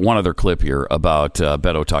we've got one other clip here about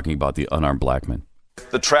Beto talking about the unarmed black men.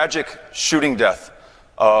 The tragic shooting death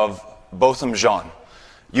of Botham Jean.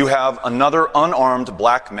 You have another unarmed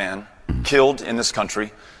black man killed in this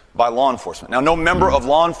country by law enforcement. Now, no member of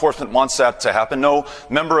law enforcement wants that to happen. No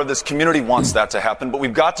member of this community wants that to happen. But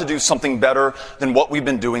we've got to do something better than what we've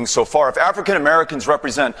been doing so far. If African Americans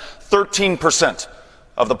represent 13%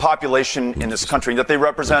 of the population in this country, that they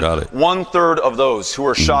represent 1/3 of those who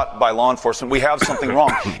are shot by law enforcement, we have something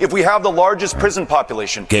wrong. If we have the largest prison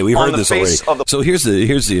population, okay, we've heard this already. So here's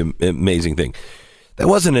the amazing thing. That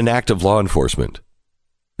wasn't an act of law enforcement.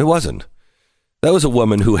 It wasn't. That was a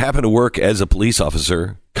woman who happened to work as a police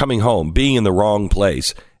officer, coming home, being in the wrong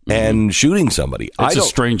place, and shooting somebody. It's a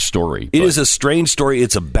strange story. It is a strange story.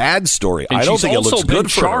 It's a bad story. And I don't think it looks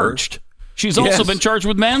good for her. She's also been charged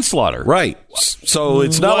with manslaughter. Right. So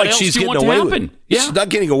it's not like she's getting away with it. Yeah. She's not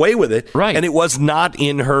getting away with it. Right. And it was not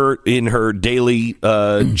in her daily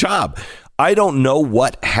job. I don't know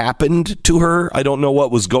what happened to her. I don't know what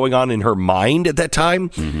was going on in her mind at that time.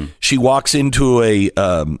 She walks into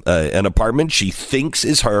an apartment she thinks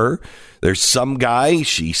is her. There's some guy.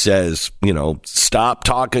 She says, stop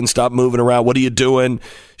talking, stop moving around. What are you doing?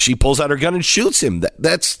 She pulls out her gun and shoots him.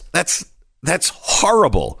 That's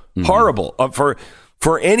horrible, horrible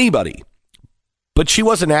for anybody. But she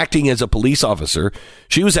wasn't acting as a police officer.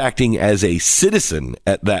 She was acting as a citizen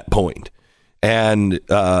at that point. And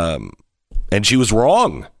she was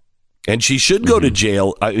wrong. And she should go to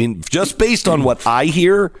jail. I mean, just based on what I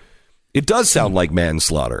hear, it does sound like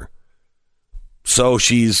manslaughter. So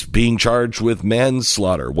she's being charged with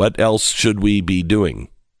manslaughter. What else should we be doing?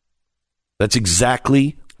 That's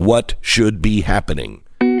exactly what should be happening.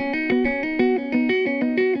 I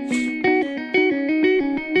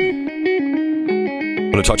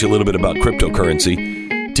want to talk to you a little bit about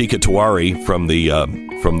cryptocurrency. Tika Tiwari from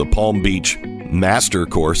the Palm Beach Master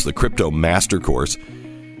Course, the Crypto Master Course.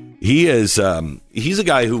 He's a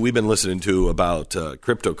guy who we've been listening to about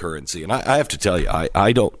cryptocurrency, and I have to tell you,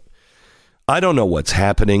 I don't know what's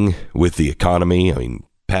happening with the economy. I mean,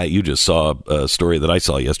 Pat, you just saw a story that I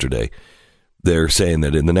saw yesterday. They're saying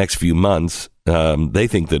that in the next few months, they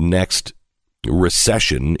think the next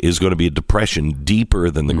recession is going to be a depression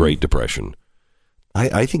deeper than the Great Depression.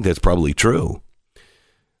 I think that's probably true.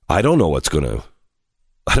 I don't know what's going to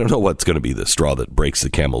be the straw that breaks the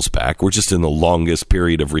camel's back. We're just in the longest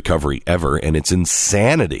period of recovery ever, and it's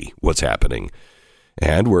insanity what's happening.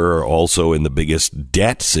 And we're also in the biggest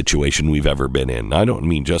debt situation we've ever been in. I don't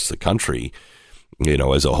mean just the country,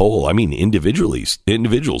 as a whole. I mean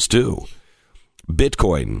individuals too.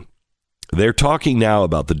 Bitcoin. They're talking now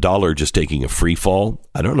about the dollar just taking a free fall.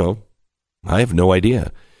 I don't know. I have no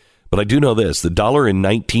idea. But I do know this. The dollar in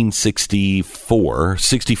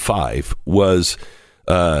 1965 was,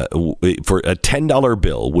 for a $10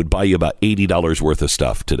 bill, would buy you about $80 worth of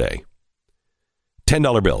stuff today.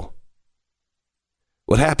 $10 bill.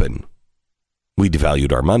 What happened? We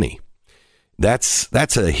devalued our money. That's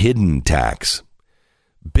a hidden tax.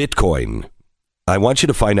 Bitcoin. I want you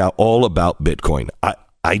to find out all about Bitcoin.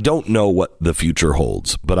 I don't know what the future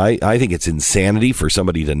holds, but I think it's insanity for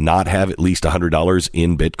somebody to not have at least $100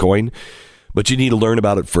 in Bitcoin. but you need to learn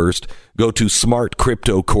about it first. Go to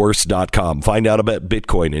smartcryptocourse.com. Find out about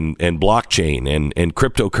Bitcoin and blockchain and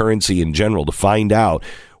cryptocurrency in general to find out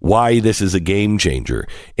why this is a game changer.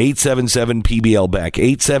 877-PBL-BECK,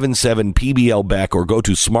 877-PBL-BECK, or go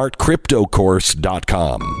to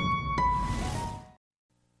smartcryptocourse.com.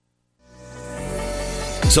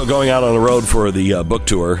 So going out on the road for the book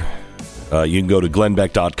tour, you can go to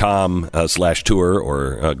glennbeck.com/tour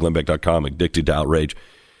or glennbeck.com, Addicted to Outrage,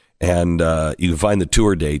 and you can find the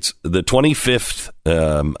tour dates. The 25th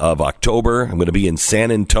of October, I'm going to be in San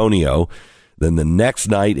Antonio. Then the next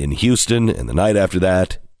night in Houston, and the night after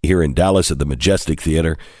that here in Dallas at the Majestic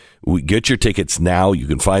Theater. Get your tickets now. You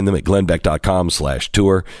can find them at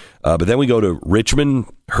glennbeck.com/tour. But then we go to Richmond,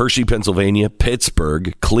 Hershey, Pennsylvania,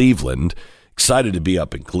 Pittsburgh, Cleveland. Excited to be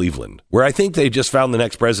up in Cleveland, where I think they just found the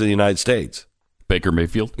next president of the United States. Baker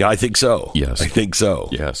Mayfield? Yeah, I think so. Yes. I think so.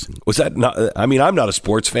 Yes. Was that not? I mean, I'm not a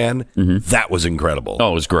sports fan. Mm-hmm. That was incredible.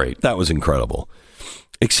 Oh, it was great. That was incredible.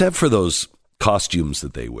 Except for those costumes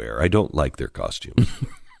that they wear. I don't like their costumes.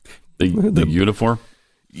 the uniform?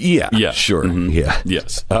 Yeah. Yeah. Sure. Mm-hmm. Yeah.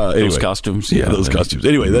 Yes. Anyway. Those costumes? Yeah, those costumes.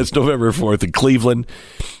 Anyway, that's November 4th in Cleveland.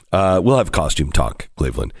 We'll have costume talk,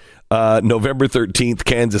 Cleveland. November 13th,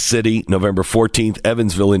 Kansas City. November 14th,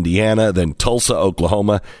 Evansville, Indiana. Then Tulsa,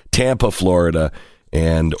 Oklahoma. Tampa, Florida.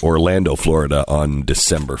 And Orlando, Florida on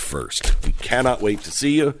December 1st. We cannot wait to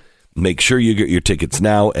see you. Make sure you get your tickets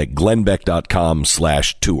now at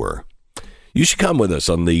glennbeck.com/tour. You should come with us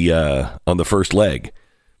on the first leg,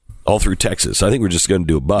 all through Texas. I think we're just going to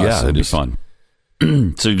do a bus. Yeah, it'd be fun.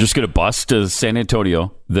 So you're just going to bus to San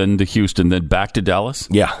Antonio, then to Houston, then back to Dallas?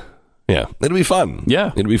 Yeah. Yeah. It'll be fun.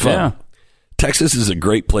 Yeah. It'll be fun. Yeah. Texas is a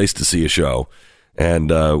great place to see a show,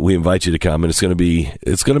 and we invite you to come, and it's going to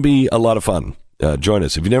be a lot of fun. Join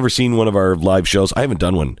us. If you've never seen one of our live shows, I haven't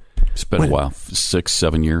done one. It's been a while,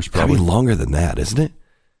 6-7 years probably. Probably longer than that, isn't it?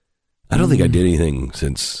 I don't think I did anything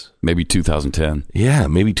since... Maybe 2010. Yeah,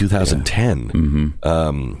 maybe 2010. Yeah.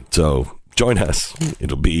 Mm-hmm. So join us.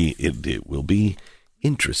 It will be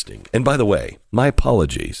interesting. And by the way, my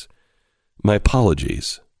apologies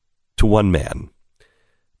to one man,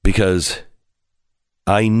 because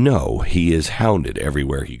I know he is hounded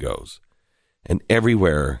everywhere he goes. And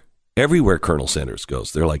everywhere Colonel Sanders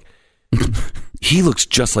goes, they're like, he looks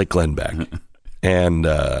just like Glenn Beck. And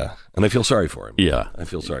I feel sorry for him. Yeah. I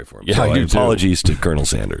feel sorry for him. Yeah, so apologies to Colonel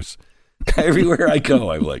Sanders. Everywhere I go,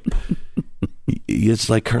 I'm like, it's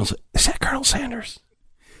like Colonel. Is that Colonel Sanders?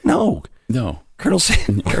 No. Colonel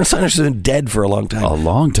Sanders has been dead for a long time. A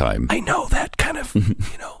long time. I know that kind of, we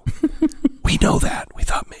know that. We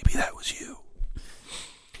thought maybe that was you.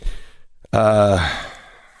 All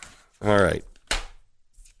right.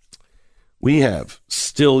 We have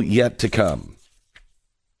still yet to come.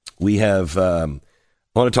 We have, I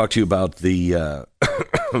want to talk to you about the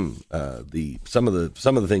some of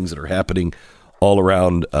the things that are happening all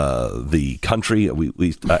around the country.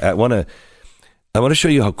 I want to show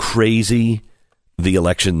you how crazy the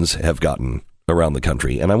elections have gotten around the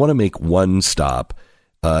country, and I want to make one stop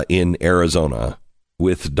in Arizona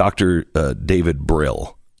with Dr. David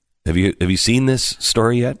Brill. Have you seen this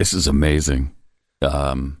story yet? This is amazing.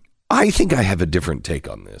 I think I have a different take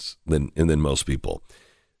on this than most people.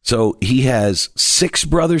 So he has 6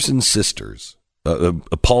 brothers and sisters.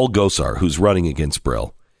 Paul Gosar, who's running against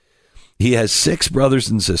Brill, he has 6 brothers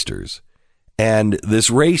and sisters, and this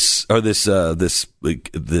race or this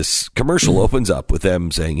commercial opens up with them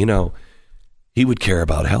saying, he would care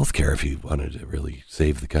about health care if he wanted to really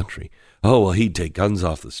save the country. Oh, well, he'd take guns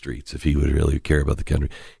off the streets if he would really care about the country.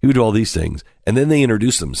 He would do all these things, and then they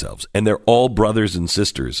introduce themselves, and they're all brothers and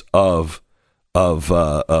sisters of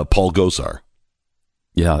Paul Gosar.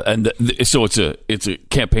 Yeah, and so it's a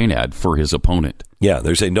campaign ad for his opponent. Yeah,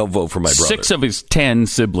 they're saying, don't vote for my brother. 6 of his 10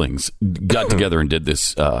 siblings got together and did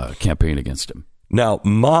this campaign against him. Now,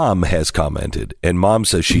 Mom has commented, and Mom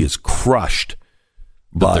says she is crushed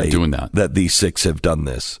by doing that these 6 have done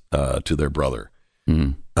this to their brother.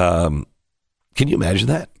 Mm. Can you imagine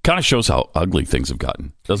that? Kind of shows how ugly things have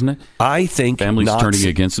gotten, doesn't it? I think families turning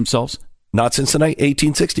against themselves. Not since the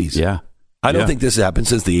 1860s. Yeah, I don't think this has happened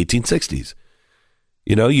since the 1860s.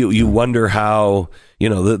 You wonder how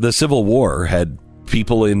the Civil War had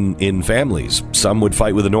people in families. Some would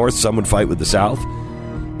fight with the North, some would fight with the South,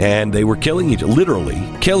 and they were literally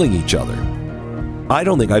killing each other. I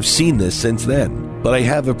don't think I've seen this since then, but I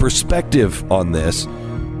have a perspective on this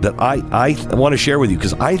that I want to share with you,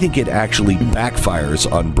 because I think it actually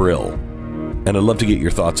backfires on Brill, and I'd love to get your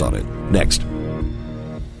thoughts on it. Next.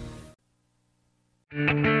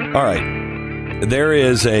 All right. There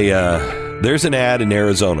is a There's an ad in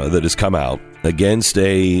Arizona that has come out against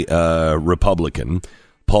a Republican,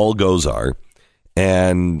 Paul Gosar,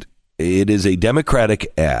 and it is a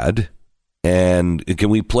Democratic ad. And can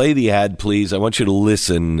we play the ad, please? I want you to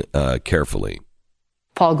listen carefully.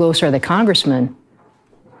 Paul Gosar, the congressman,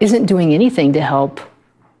 isn't doing anything to help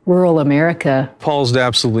rural America. Paul's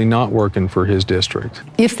absolutely not working for his district.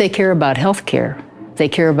 If they care about health care, they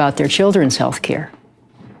care about their children's health care,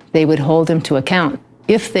 they would hold him to account.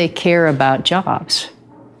 If they care about jobs,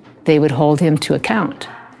 they would hold him to account.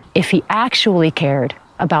 If he actually cared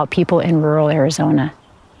about people in rural Arizona,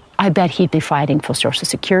 I bet he'd be fighting for Social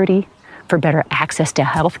Security, for better access to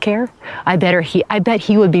health care. I bet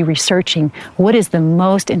he would be researching what is the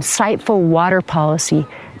most insightful water policy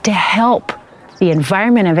to help the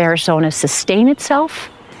environment of Arizona sustain itself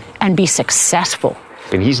and be successful.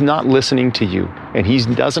 And he's not listening to you, and he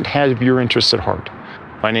doesn't have your interests at heart.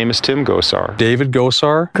 My name is Tim Gosar. David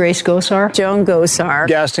Gosar. Grace Gosar. Joan Gosar.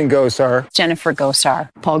 Gaston Gosar. Jennifer Gosar.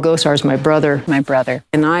 Paul Gosar is my brother. My brother.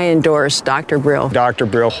 And I endorse Dr. Brill. Dr.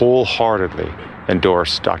 Brill wholeheartedly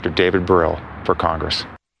endorse Dr. David Brill for Congress.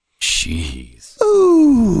 Jeez.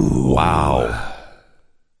 Ooh. Wow.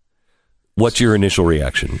 What's your initial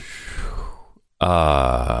reaction?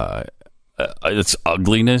 It's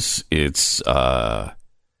ugliness. It's of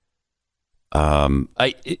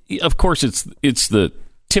course it's the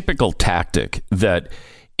typical tactic that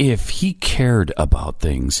if he cared about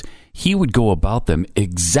things, he would go about them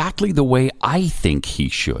exactly the way I think he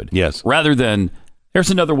should. Yes. Rather than there's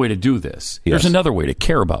another way to do this. Yes. There's another way to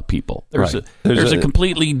care about people. There's Right. there's a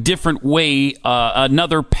completely different way,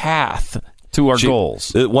 another path to our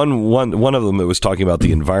goals. One of them that was talking about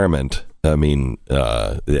the environment. I mean,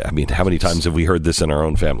 how many times have we heard this in our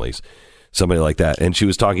own families? Somebody like that. And she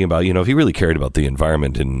was talking about, if he really cared about the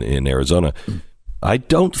environment in Arizona, I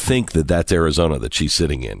don't think that that's Arizona that she's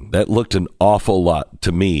sitting in. That looked an awful lot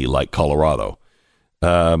to me like Colorado.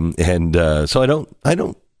 So I don't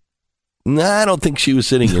think she was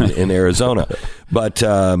sitting in Arizona. But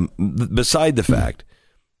beside the fact,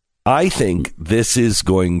 I think this is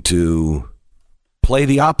going to play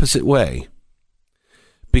the opposite way.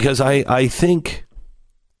 Because I think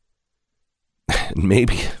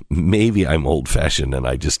maybe I'm old-fashioned and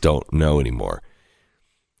I just don't know anymore.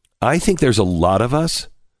 I think there's a lot of us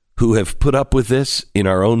who have put up with this in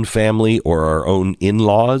our own family or our own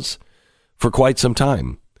in-laws for quite some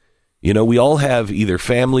time. We all have either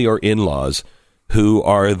family or in-laws who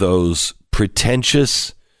are those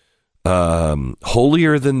pretentious,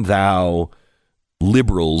 holier-than-thou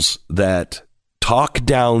liberals that talk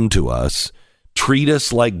down to us, treat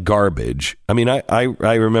us like garbage. I mean,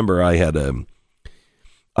 I remember I had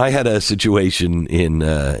a situation in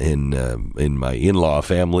my in-law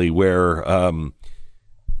family where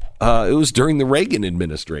it was during the Reagan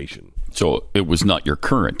administration. So it was not your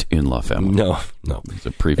current in-law family. No. It's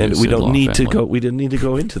a previous. And we don't need family. to go. We didn't need to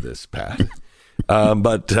go into this, Pat.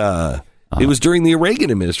 But it was during the Reagan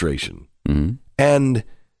administration, and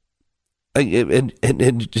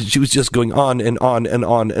she was just going on and on and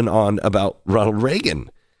on and on about Ronald Reagan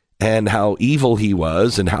and how evil he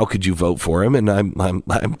was and how could you vote for him? And I'm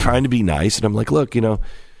trying to be nice, and I'm like, look,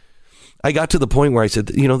 I got to the point where I said,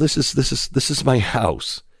 this is my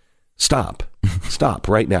house. Stop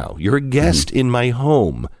right now. You're a guest in my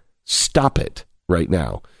home. Stop it right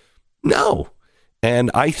now. No. And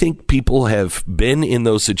I think people have been in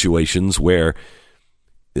those situations where,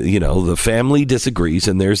 the family disagrees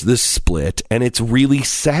and there's this split and it's really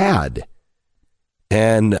sad.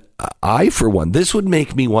 And I, for one, this would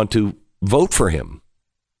make me want to vote for him.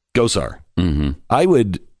 Gosar. Mm-hmm. I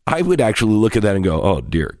would actually look at that and go, oh,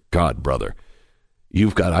 dear God, brother.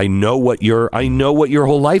 I know what your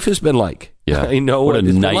whole life has been like. Yeah. I know what a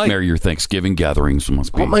it's nightmare like. your Thanksgiving gatherings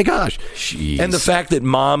must be. Oh my gosh. Jeez. And the fact that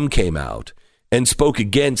mom came out and spoke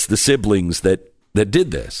against the siblings that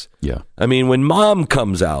did this. Yeah. I mean, when mom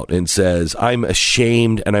comes out and says, I'm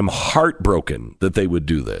ashamed and I'm heartbroken that they would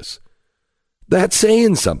do this, that's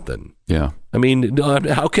saying something. Yeah. I mean,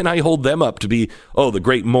 how can I hold them up to be, the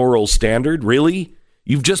great moral standard? Really?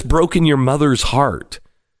 You've just broken your mother's heart.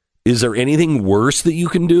 Is there anything worse that you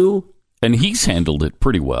can do? And he's handled it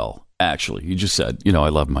pretty well, actually. He just said, I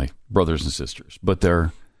love my brothers and sisters, but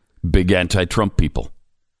they're big anti-Trump people.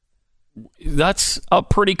 That's a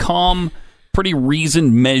pretty calm, pretty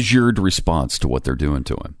reasoned, measured response to what they're doing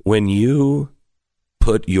to him. When you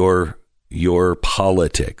put your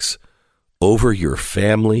politics over your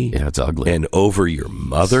family, it's ugly, and over your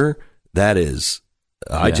mother, that is,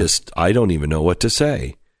 I don't even know what to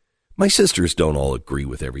say. My sisters don't all agree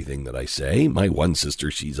with everything that I say. My one sister,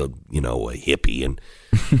 she's a hippie, and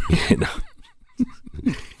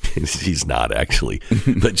she's not actually,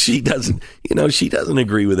 but she doesn't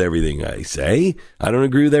agree with everything I say. I don't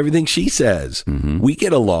agree with everything she says. Mm-hmm. We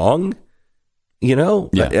get along,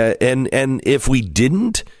 Yeah. And if we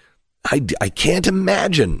didn't, I can't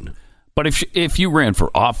imagine. But if you ran for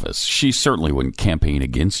office, she certainly wouldn't campaign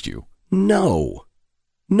against you. No.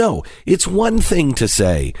 It's one thing to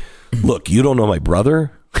say, look, you don't know my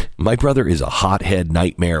brother. My brother is a hothead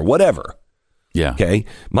nightmare, whatever. Yeah. Okay.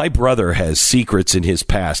 My brother has secrets in his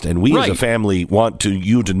past, and we as a family want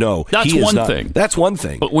you to know. That's one thing. That's one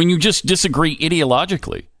thing. But when you just disagree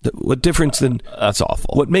ideologically, what difference then? That's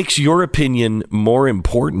awful. What makes your opinion more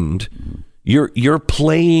important? You're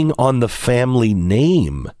playing on the family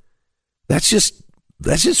name. That's just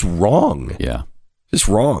wrong. Yeah. Just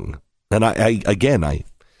wrong. And I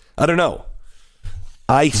don't know.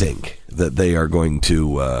 I think that they are going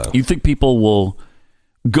to... you think people will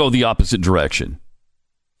go the opposite direction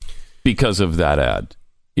because of that ad?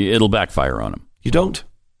 It'll backfire on them. You don't?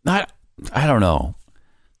 I don't know.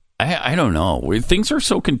 I don't know. Things are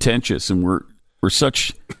so contentious, and we're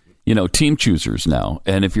such, team choosers now.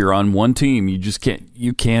 And if you're on one team,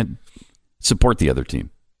 you can't support the other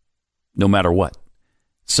team, no matter what.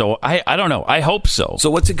 So I don't know. I hope so.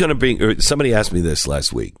 So what's it going to bring? Somebody asked me this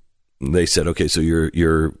last week. They said, okay, so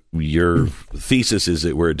your thesis is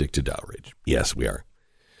that we're addicted to outrage. Yes, we are.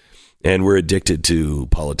 And we're addicted to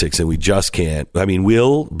politics, and we just can't. I mean,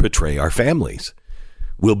 we'll betray our families.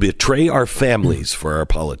 We'll betray our families for our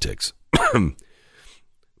politics.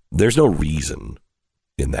 There's no reason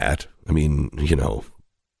in that. I mean,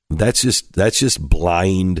 that's just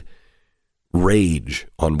blind rage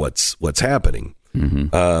on what's happening.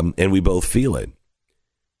 Mm-hmm. And we both feel it.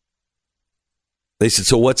 They said,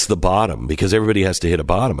 so what's the bottom? Because everybody has to hit a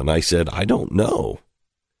bottom. And I said, I don't know.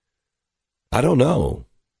 I don't know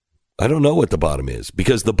what the bottom is,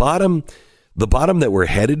 because the bottom that we're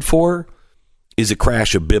headed for is a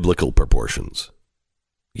crash of biblical proportions.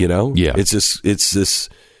 Yeah. It's this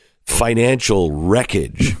financial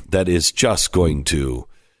wreckage that is just going to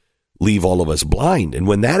leave all of us blind. And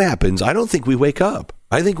when that happens, I don't think we wake up.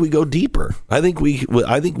 I think we go deeper. I think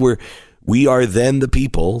we are then the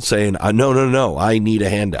people saying, no, I need a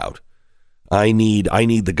handout. I need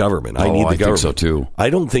the government. I need the government. I think so too. I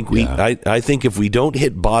don't think I think if we don't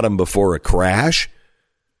hit bottom before a crash,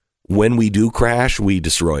 when we do crash, we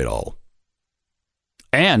destroy it all.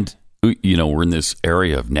 And, we're in this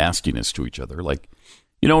area of nastiness to each other. Like,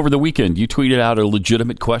 over the weekend, you tweeted out a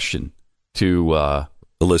legitimate question to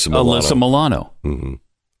Alyssa Milano. Mm-hmm.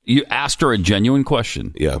 You asked her a genuine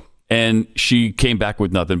question. Yeah. And she came back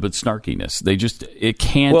with nothing but snarkiness. It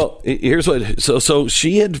can't. Well, here's what. So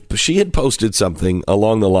she had posted something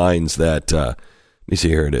along the lines that. Let me see.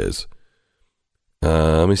 Here it is.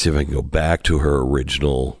 Let me see if I can go back to her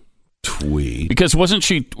original tweet. Because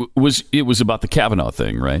it was about the Kavanaugh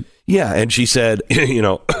thing, right? Yeah, and she said,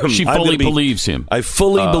 she fully believes him. I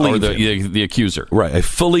fully believe him. The accuser. Right. I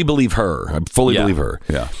fully believe her. I fully believe her.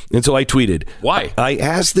 Yeah. And so I tweeted, why? I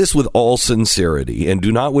ask this with all sincerity and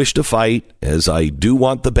do not wish to fight, as I do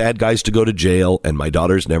want the bad guys to go to jail and my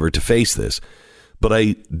daughters never to face this. But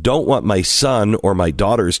I don't want my son or my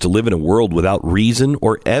daughters to live in a world without reason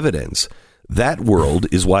or evidence. That world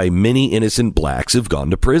is why many innocent blacks have gone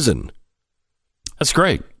to prison. That's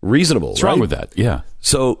great. Reasonable. What's wrong with that? Yeah.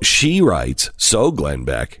 So she writes, so Glenn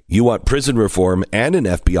Beck, you want prison reform and an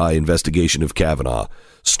FBI investigation of Kavanaugh.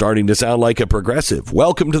 Starting to sound like a progressive.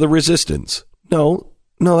 Welcome to the resistance. No,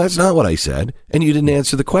 that's not what I said. And you didn't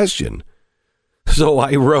answer the question. So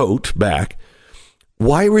I wrote back,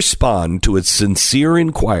 why respond to a sincere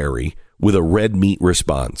inquiry with a red meat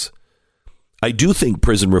response? I do think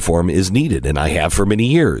prison reform is needed, and I have for many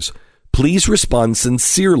years. Please respond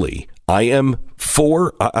sincerely. I am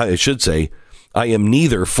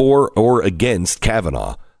neither for or against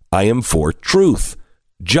Kavanaugh. I am for truth,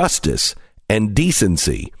 justice, and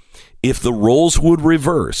decency. If the roles would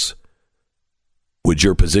reverse, would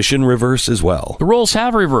your position reverse as well? The roles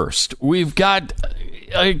have reversed. We've got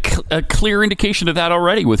a clear indication of that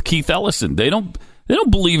already with Keith Ellison. They don't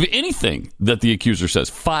believe anything that the accuser says.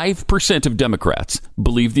 5% of Democrats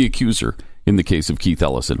believe the accuser in the case of Keith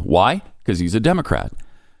Ellison. Why? Because he's a Democrat.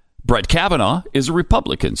 Brett Kavanaugh is a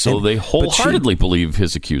Republican, so they wholeheartedly believe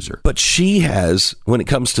his accuser. But she has, when it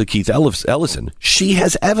comes to Keith Ellison, she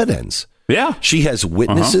has evidence. Yeah. She has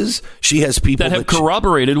witnesses. She has people that have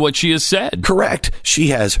corroborated what she has said. Correct. She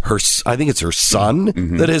has I think it's her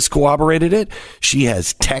son that has corroborated it. She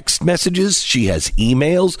has text messages. She has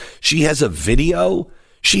emails. She has a video.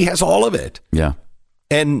 She has all of it. Yeah.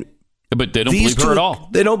 But they don't believe her at all.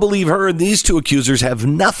 They don't believe her, and these two accusers have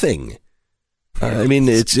nothing. I mean,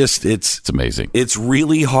 it's amazing. It's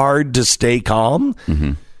really hard to stay calm,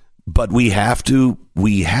 but we have to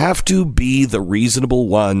be the reasonable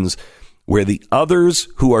ones where the others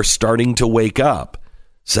who are starting to wake up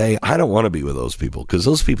say, I don't want to be with those people because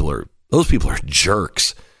those people are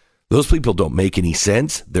jerks. Those people don't make any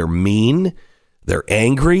sense. They're mean. They're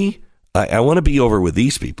angry. I want to be over with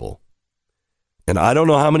these people. And I don't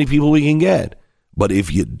know how many people we can get, but if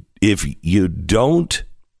we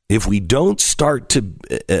don't start to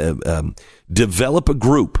develop a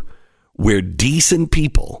group where decent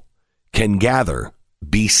people can gather,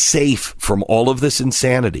 be safe from all of this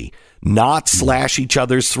insanity, not slash each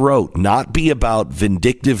other's throat, not be about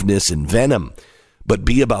vindictiveness and venom, but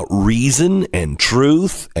be about reason and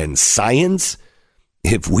truth and science.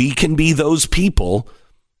 If we can be those people,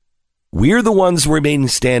 we're the ones remaining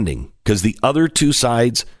standing, because the other two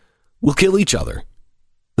sides will kill each other.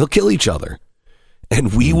 They'll kill each other.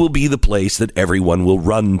 And we will be the place that everyone will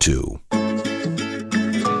run to.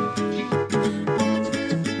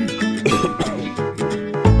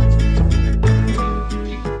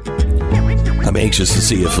 I'm anxious to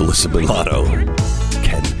see if Alyssa Milano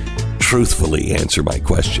can truthfully answer my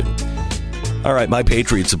question. All right, my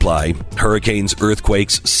Patriot Supply. Hurricanes,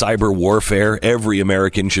 earthquakes, cyber warfare. Every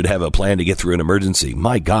American should have a plan to get through an emergency.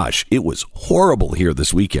 My gosh, it was horrible here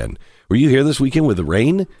this weekend. Were you here this weekend with the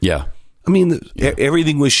rain? Yeah. I mean,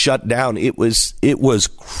 everything was shut down. It was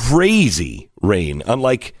crazy rain,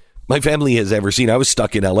 unlike my family has ever seen. I was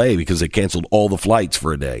stuck in L.A. because they canceled all the flights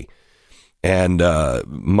for a day. And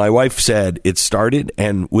my wife said it started,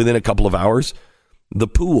 and within a couple of hours, the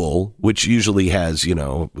pool, which usually has,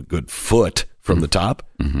 a good foot from the top,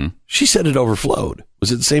 she said it overflowed.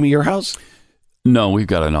 Was it the same at your house? No, we've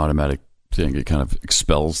got an automatic thing. It kind of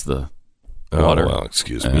expels the water. Oh, well,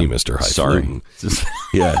 excuse me, Mr. Sorry.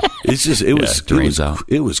 Yeah,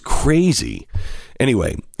 it was crazy.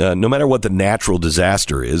 Anyway, no matter what the natural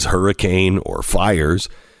disaster is, hurricane or fires,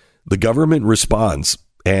 the government response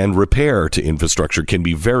and repair to infrastructure can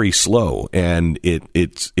be very slow. And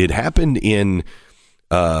it happened in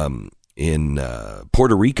Puerto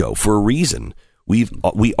Rico for a reason. We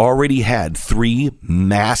already had 3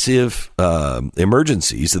 massive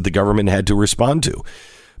emergencies that the government had to respond to.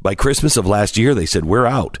 By Christmas of last year, they said, we're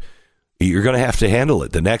out. You're going to have to handle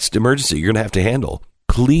it. The next emergency you're going to have to handle.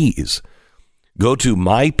 Please go to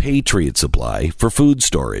My Patriot Supply for food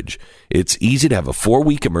storage. It's easy to have a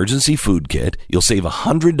 4-week emergency food kit. You'll save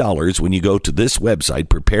 $100 when you go to this website,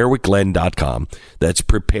 preparewithglenn.com. That's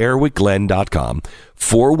preparewithglenn.com.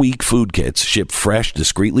 4-week food kits shipped fresh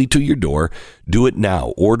discreetly to your door. Do it now.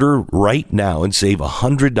 Order right now and save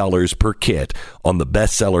 $100 per kit on the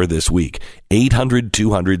bestseller this week.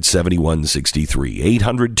 800-200-7163.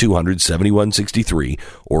 800-200-7163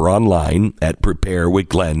 or online at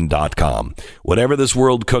preparewithglenn.com. Whatever this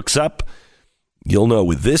world cooks up, you'll know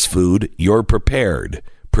with this food, you're prepared.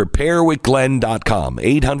 Preparewithglenn.com.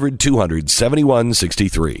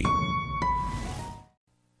 800-200-7163.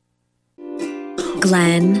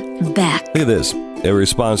 Glenn Beck. Look at this. A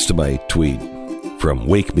response to my tweet from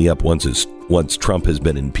Wake Me Up once Trump has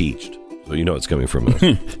been impeached. So you know it's coming from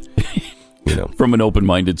from an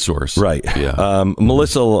open-minded source. Right. Yeah.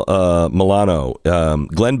 Melissa Milano,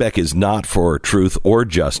 Glenn Beck is not for truth or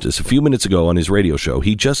justice. A few minutes ago on his radio show,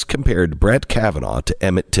 he just compared Brett Kavanaugh to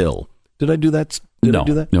Emmett Till. Did I do that? No. I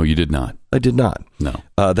do that? No, you did not. I did not. No.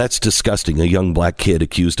 That's disgusting. A young black kid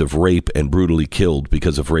accused of rape and brutally killed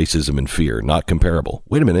because of racism and fear. Not comparable.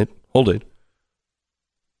 Wait a minute. Hold it.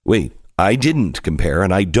 Wait. I didn't compare,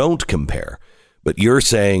 and I don't compare. But you're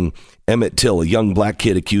saying Emmett Till, a young black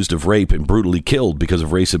kid accused of rape and brutally killed because of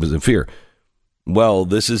racism and fear. Well,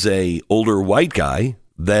 this is a older white guy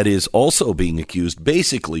that is also being accused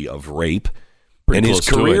basically of rape, and his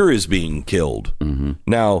career is being killed. Mm-hmm.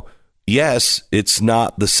 Now, yes, it's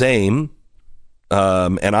not the same,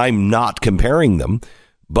 and I'm not comparing them,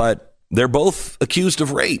 but they're both accused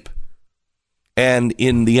of rape. And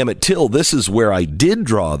in the Emmett Till, this is where I did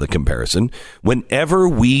draw the comparison. Whenever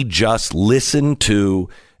we just listen to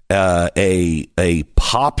a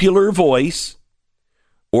popular voice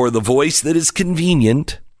or the voice that is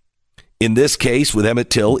convenient, in this case with Emmett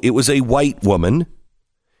Till, it was a white woman.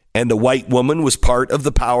 And the white woman was part of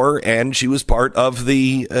the power, and she was part of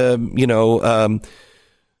the,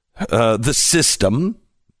 the system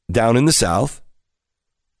down in the South.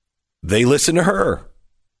 They listen to her.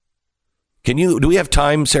 Do we have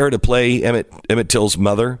time, Sarah, to play Emmett Till's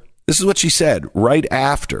mother? This is what she said right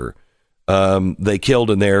after they killed,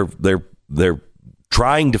 and they're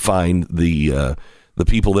trying to find the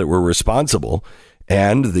people that were responsible.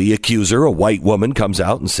 And the accuser, a white woman, comes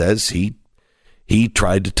out and says he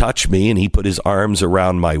tried to touch me, and he put his arms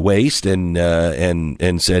around my waist and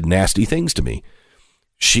said nasty things to me.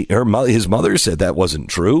 His mother said that wasn't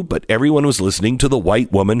true, but everyone was listening to the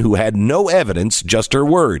white woman who had no evidence, just her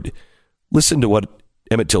word. Listen to what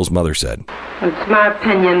Emmett Till's mother said. It's my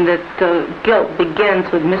opinion that the guilt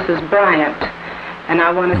begins with Mrs. Bryant, and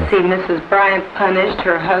I want to see Mrs. Bryant punished,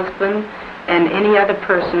 her husband, and any other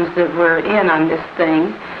persons that were in on this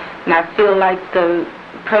thing. And I feel like the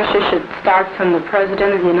pressure should start from the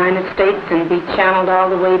President of the United States and be channeled all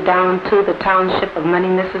the way down to the township of Money,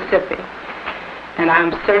 Mississippi. And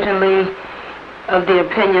I'm certainly of the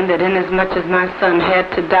opinion that inasmuch as my son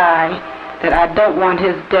had to die, that I don't want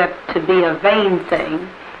his death to be a vain thing.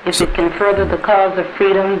 If it can further the cause of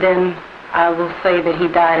freedom, then I will say that he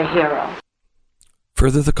died a hero.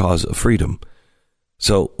 Further the cause of freedom.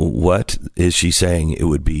 So what is she saying? It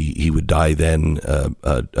would be he would die then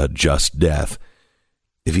a just death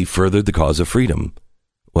if he furthered the cause of freedom.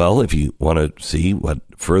 Well, if you want to see what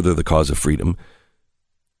further the cause of freedom,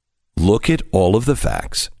 look at all of the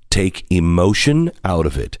facts. Take emotion out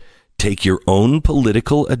of it. Take your own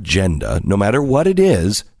political agenda, no matter what it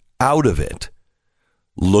is, out of it.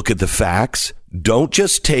 Look at the facts. Don't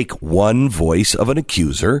just take one voice of an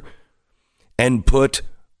accuser and put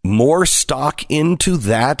more stock into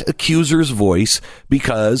that accuser's voice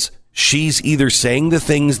because she's either saying the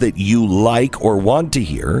things that you like or want to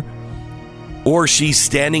hear, or she's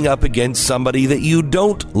standing up against somebody that you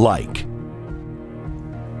don't like.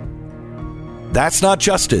 That's not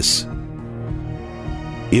justice.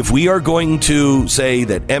 If we are going to say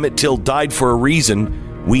that Emmett Till died for a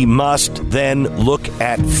reason, we must then look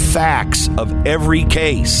at facts of every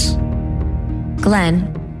case.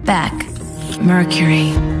 Glenn Beck,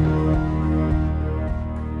 Mercury.